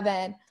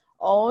 7,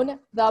 own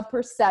the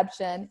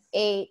perception.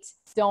 8,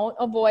 don't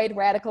avoid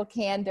radical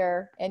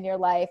candor in your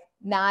life.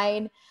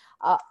 9,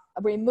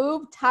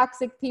 remove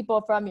toxic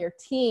people from your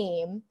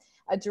team.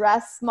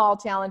 Address small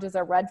challenges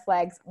or red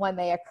flags when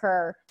they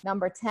occur.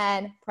 Number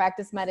 10,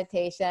 practice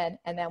meditation.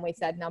 And then we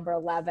said number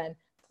 11,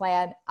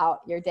 plan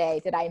out your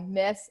day. Did I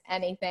miss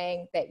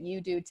anything that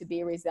you do to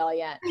be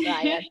resilient,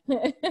 Ryann?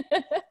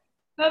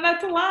 No,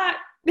 that's a lot.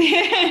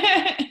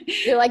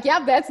 You're like,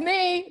 yep, that's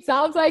me.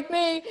 Sounds like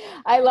me.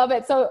 I love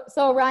it. So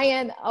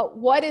Ryann,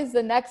 what is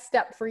the next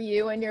step for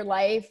you in your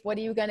life? What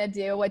are you going to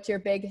do? What's your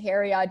big,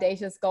 hairy,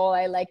 audacious goal,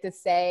 I like to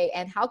say?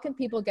 And how can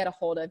people get a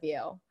hold of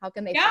you? How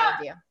can they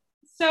find you?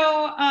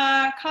 So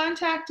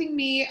contacting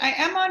me, I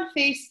am on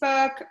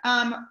Facebook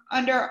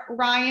under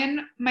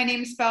Ryann. My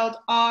name is spelled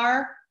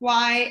Ryann.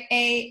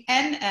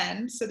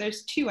 So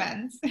there's 2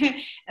 N's.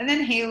 And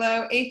then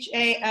Halo,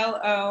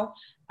 Halo.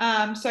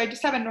 So I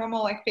just have a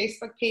normal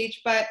Facebook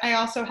page, but I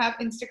also have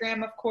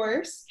Instagram, of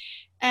course.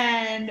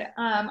 And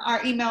our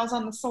email's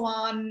on the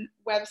salon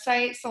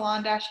website,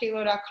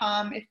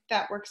 salon-halo.com, if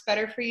that works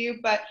better for you.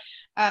 But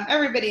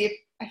everybody,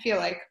 I feel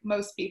like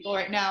most people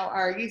right now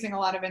are using a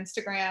lot of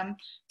Instagram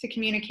to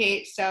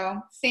communicate.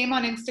 So same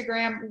on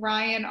Instagram,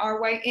 Ryann,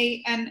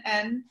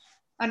 Ryann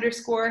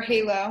 _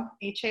 Halo,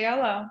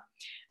 Halo.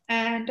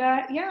 And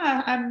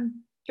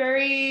I'm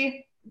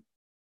very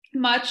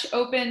much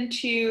open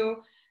to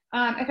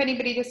if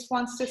anybody just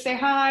wants to say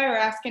hi or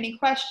ask any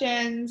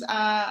questions.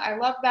 I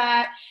love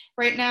that.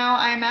 Right now,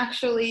 I'm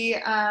actually,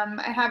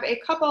 I have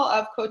a couple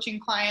of coaching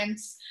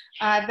clients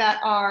that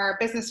are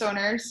business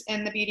owners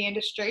in the beauty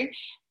industry,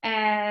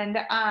 and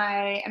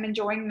I am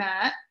enjoying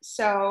that.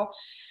 So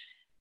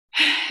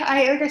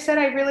like I said,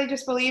 I really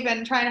just believe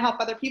in trying to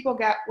help other people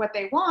get what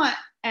they want.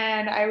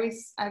 And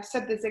I've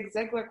said the Zig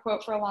Ziglar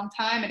quote for a long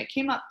time, and it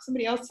came up,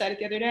 somebody else said it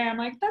the other day. I'm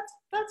like, that's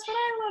what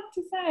I love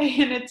to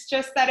say. And it's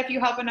just that if you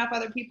help enough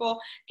other people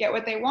get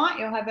what they want,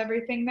 you'll have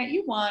everything that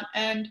you want.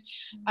 And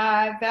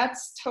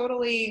that's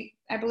totally,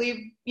 I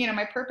believe,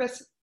 my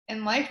purpose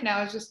in life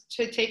now is just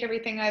to take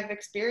everything I've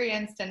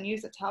experienced and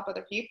use it to help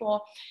other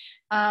people.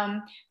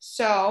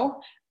 So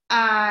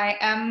I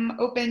am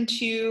open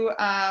to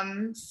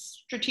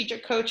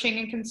strategic coaching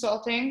and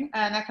consulting,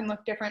 and that can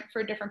look different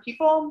for different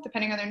people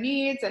depending on their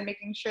needs and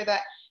making sure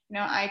that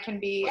I can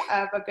be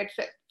of a good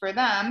fit for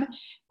them.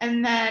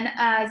 And then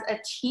as a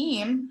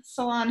team,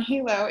 Salon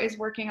Halo is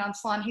working on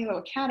Salon Halo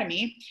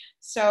Academy.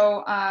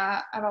 So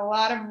I have a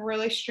lot of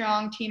really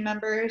strong team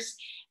members,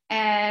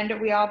 and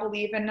we all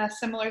believe in a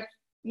similar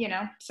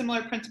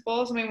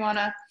principles, and we want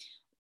to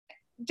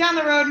down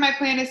the road, my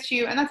plan is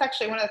to, and that's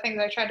actually one of the things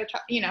I try to,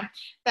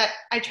 that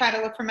I try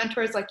to look for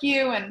mentors like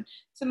you and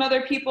some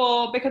other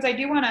people, because I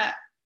do want to,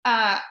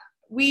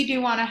 we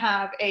do want to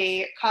have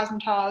a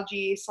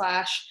cosmetology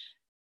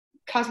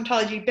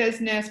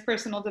business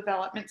personal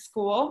development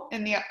school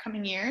in the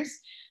upcoming years.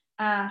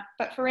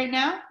 But for right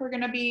now, we're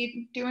going to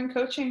be doing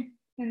coaching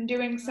and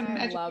doing some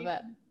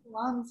education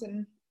salons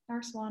in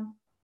our salon.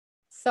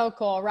 So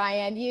cool.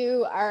 Ryann,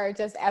 you are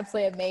just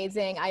absolutely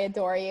amazing. I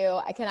adore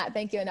you. I cannot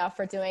thank you enough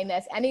for doing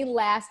this. Any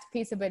last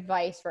piece of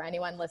advice for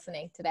anyone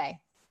listening today?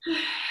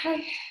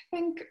 I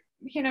think,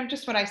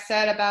 just what I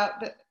said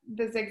about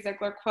the Zig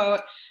Ziglar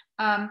quote.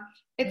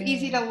 It's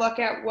easy to look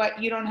at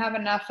what you don't have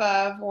enough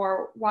of,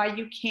 or why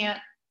you can't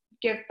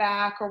give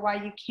back, or why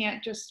you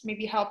can't just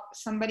maybe help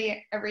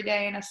somebody every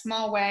day in a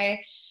small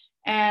way.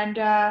 And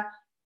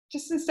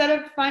just instead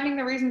of finding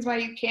the reasons why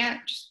you can't,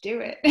 just do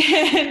it.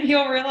 And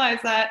you'll realize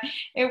that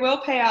it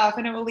will pay off,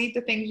 and it will lead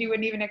to things you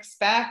wouldn't even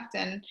expect.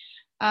 And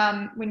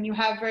when you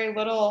have very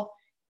little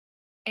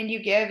and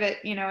you give it,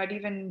 it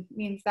even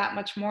means that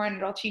much more, and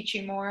it'll teach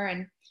you more.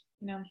 And,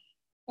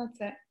 that's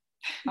it.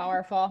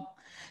 Powerful.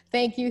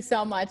 Thank you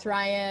so much,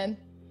 Ryann.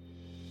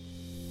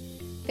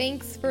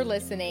 Thanks for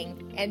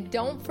listening. And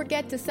don't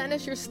forget to send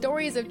us your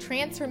stories of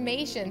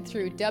transformation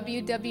through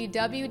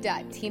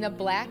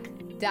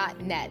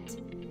www.tinablack.net.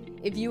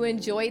 If you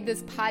enjoyed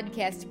this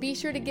podcast, be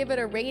sure to give it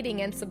a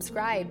rating and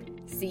subscribe.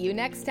 See you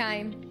next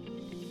time.